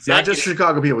people, like not just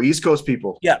Chicago people, East Coast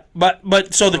people. yeah.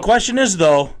 But so the question is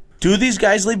though, do these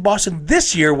guys leave Boston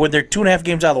this year when they're 2.5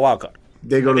 games out of the wild card?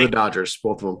 They go to the Dodgers,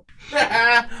 both of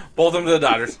them. Both of them to the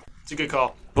Dodgers. It's a good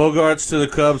call. Bogarts to the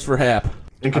Cubs for Hap.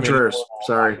 And Contreras,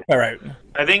 sorry. All right,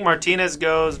 I think Martinez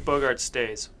goes, Bogart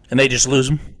stays. and they just lose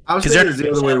them. I was 'Cause thinking they're-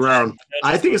 it's the other way around.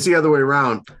 I think it's the other way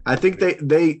around. I think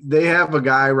they have a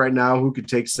guy right now who could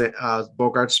take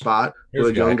Bogart's spot Here's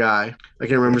with a a young guy. I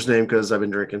can't remember his name because I've been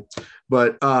drinking.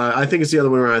 But I think it's the other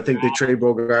way around. I think they trade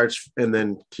Bogarts and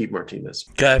then keep Martinez.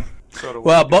 Okay. Soto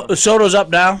Well, wins. Soto's up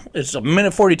now. It's a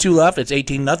minute 42 left. It's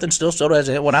 18-0 still. Soto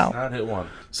hasn't hit one out. Not hit one.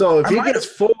 So if he might gets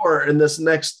 4 in this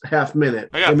next half minute,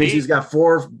 I got that means beat. he's got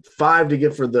 5 to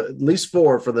get for at least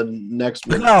 4 for the next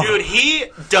minute. Dude, he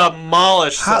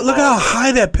demolished. Look at how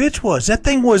high that pitch was. That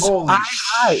thing was Holy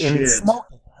high and shit.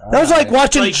 smoking. That was like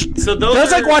watching. Like, so that those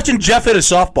was like are- watching Jeff hit a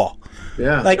softball.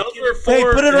 Yeah. Like, Those were hey,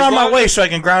 four put it as around my long waist so I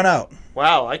can ground out.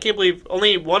 Wow, I can't believe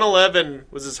only 111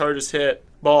 was his hardest hit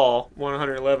ball,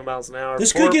 111 miles an hour.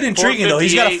 This could get intriguing though.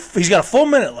 He's got a full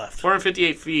minute left.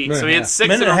 458 feet. Minute So and he a had half. 6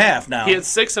 Minute in and a half now. He had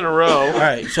 6 in a row. All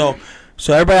right, so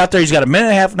everybody out there, he's got a minute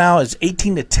and a half now. It's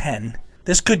 18-10.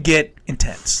 this could get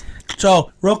intense.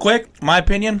 So, real quick, my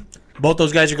opinion, both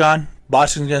those guys are gone.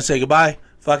 Boston's going to say goodbye.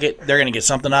 Fuck it. They're going to get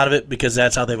something out of it because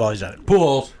that's how they've always done it.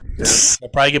 Pujols. They'll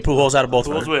probably get Pujols out of both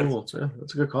of Pujols them. win. Yeah,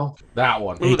 that's a good call. That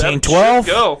one. Ooh, that 18-12.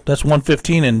 should go. That's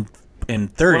 115 and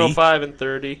 30. 105 and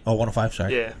 30. Oh, 105,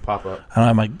 sorry. Yeah. Pop up.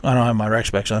 I don't have my rec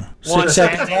specs on. 1 6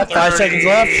 seconds left, 5 seconds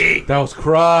left. That was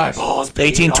crushed.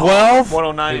 18-12.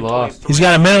 109 He and lost. 22. He's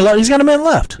got a minute left. He's got a minute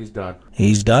left. He's done.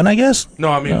 He's done, I guess. No,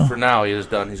 I mean for now he is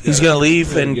done. He's going to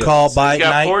leave and call bye He's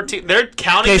got night. 14. They're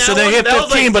counting. Okay, so they hit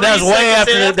 15, but that was 3 way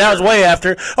after. seconds That was way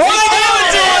after. Oh, they gave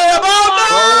it to him!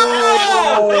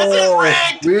 Oh,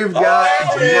 no! We've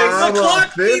got The drama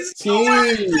clock means 15.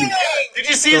 Did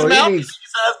you see his So he mouth? needs-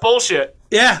 That's bullshit.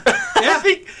 Yeah, I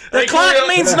think the clock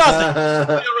means nothing.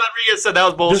 Rodriguez said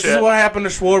that was This is bullshit. what happened to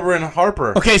Schwarber and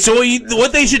Harper. Okay, so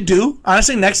what they should do,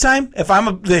 honestly, next time, if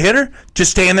I'm the hitter,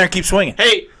 just stay in there and keep swinging.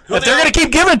 Hey, If they're going to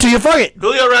keep giving it to you, fuck it.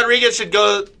 Julio Rodriguez should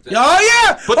go. Oh,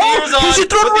 yeah. Put the ears on. He should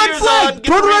throw put the red ears flag. on, get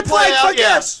Throw the red replay flag. out, Fuck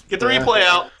yes. Get the replay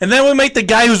out. And then we make the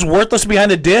guy who's worthless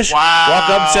behind the dish Wow. walk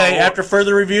up and say, after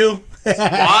further review,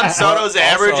 Juan Soto's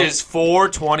average is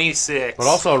 426. But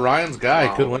also Ryan's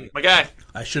guy could win. My guy.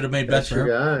 I should have made bets That's for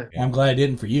your him. guy. I'm glad I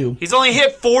didn't for you. He's only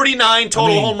hit 49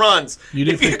 total home runs. you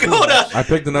didn't if you pick go to I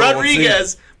picked the number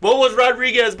Rodriguez, what was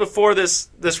Rodriguez before this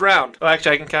round? Oh,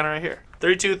 actually, I can count it right here.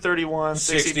 32, 31,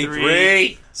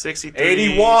 63, 63,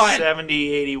 81.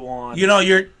 70, 81. You know,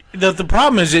 the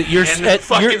problem is that you're and at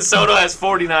fucking Soto has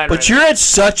 49 but right you're at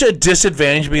such a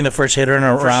disadvantage being the first hitter in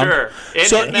a For round. sure. And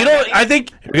So, hitting you that know, many. I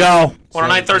think, here we go.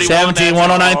 109, 31. 17,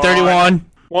 109, 31.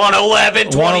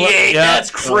 111, 28. Yeah. That's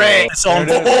crazy. His own,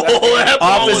 That off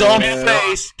ball his was own pissed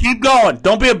face. Keep going.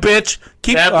 Don't be a bitch.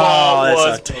 Keep That ball that's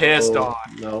was not- pissed on.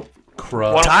 No.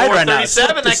 Crushed. tied right now.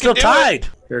 37, It's that still could do it. tied.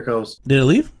 Here it comes. Did it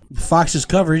leave? Fox's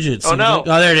coverage. It Oh, seems no. like-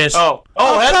 oh, there it is. Oh,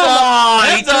 come heads up. on. He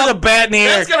Heads threw up. the bat in the air.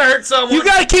 That's going to hurt someone. You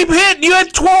got to keep hitting. You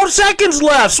had 12 seconds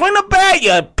left. Swing the bat,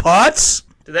 you putz.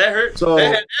 Did that hurt? So,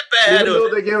 that bad. Even though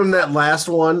they gave him that last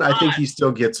one, I think he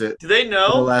still gets it. Do they The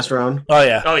know? last round. Oh,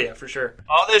 yeah. Oh, yeah, for sure.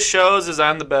 All this shows is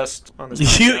I'm the best on this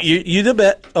podcast. You the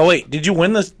bet. Oh, wait. Did you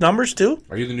win the numbers, too?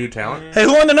 Are you the new talent? Hey,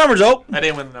 who won the numbers? Oh, I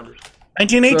didn't win the numbers.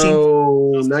 1918.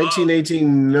 So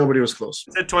 1918, nobody was close.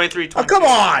 I said 23, Oh, 22. come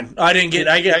on! I didn't get.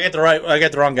 I got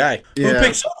the wrong guy. Who Yeah.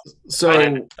 picks? So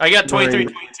I got 23,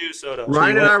 Ryan- 22 Soto.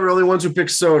 Ryan and I were the only ones who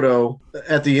picked Soto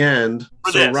at the end.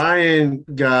 For So this. Ryan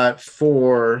got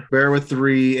 4, Bear with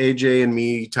 3, AJ and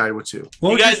me tied with 2. What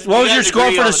You was, guys- your, what you was your guys score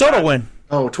agree for all the the Soto time. win?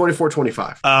 Oh,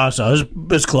 24-25. So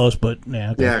it's close, but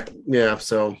yeah. Okay. Yeah,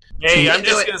 so Hey, I'm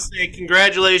just going to say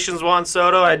congratulations, Juan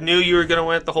Soto. I knew you were going to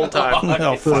win it the whole time.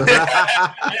 Oh, fuck.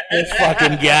 This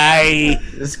fucking guy.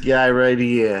 this guy right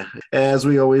here. As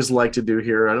we always like to do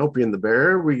here on Opie and the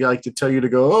Bear, we like to tell you to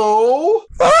go,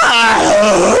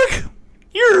 Fuck!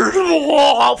 You're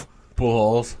off.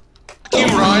 Pujols. You,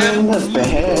 Ryan.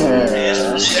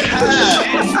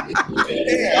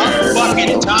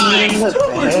 Fucking time.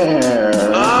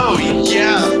 Oh,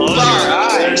 yeah. All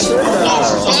right. Oh,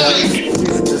 fuck.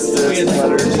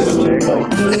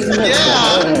 Yeah.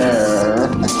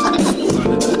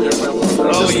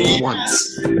 Oh, yeah.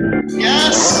 once.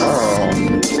 Yes.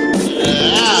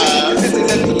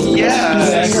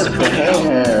 Yeah.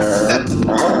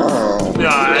 No,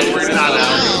 it's not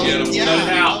out.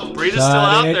 Yeah. Breed is still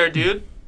out there, dude.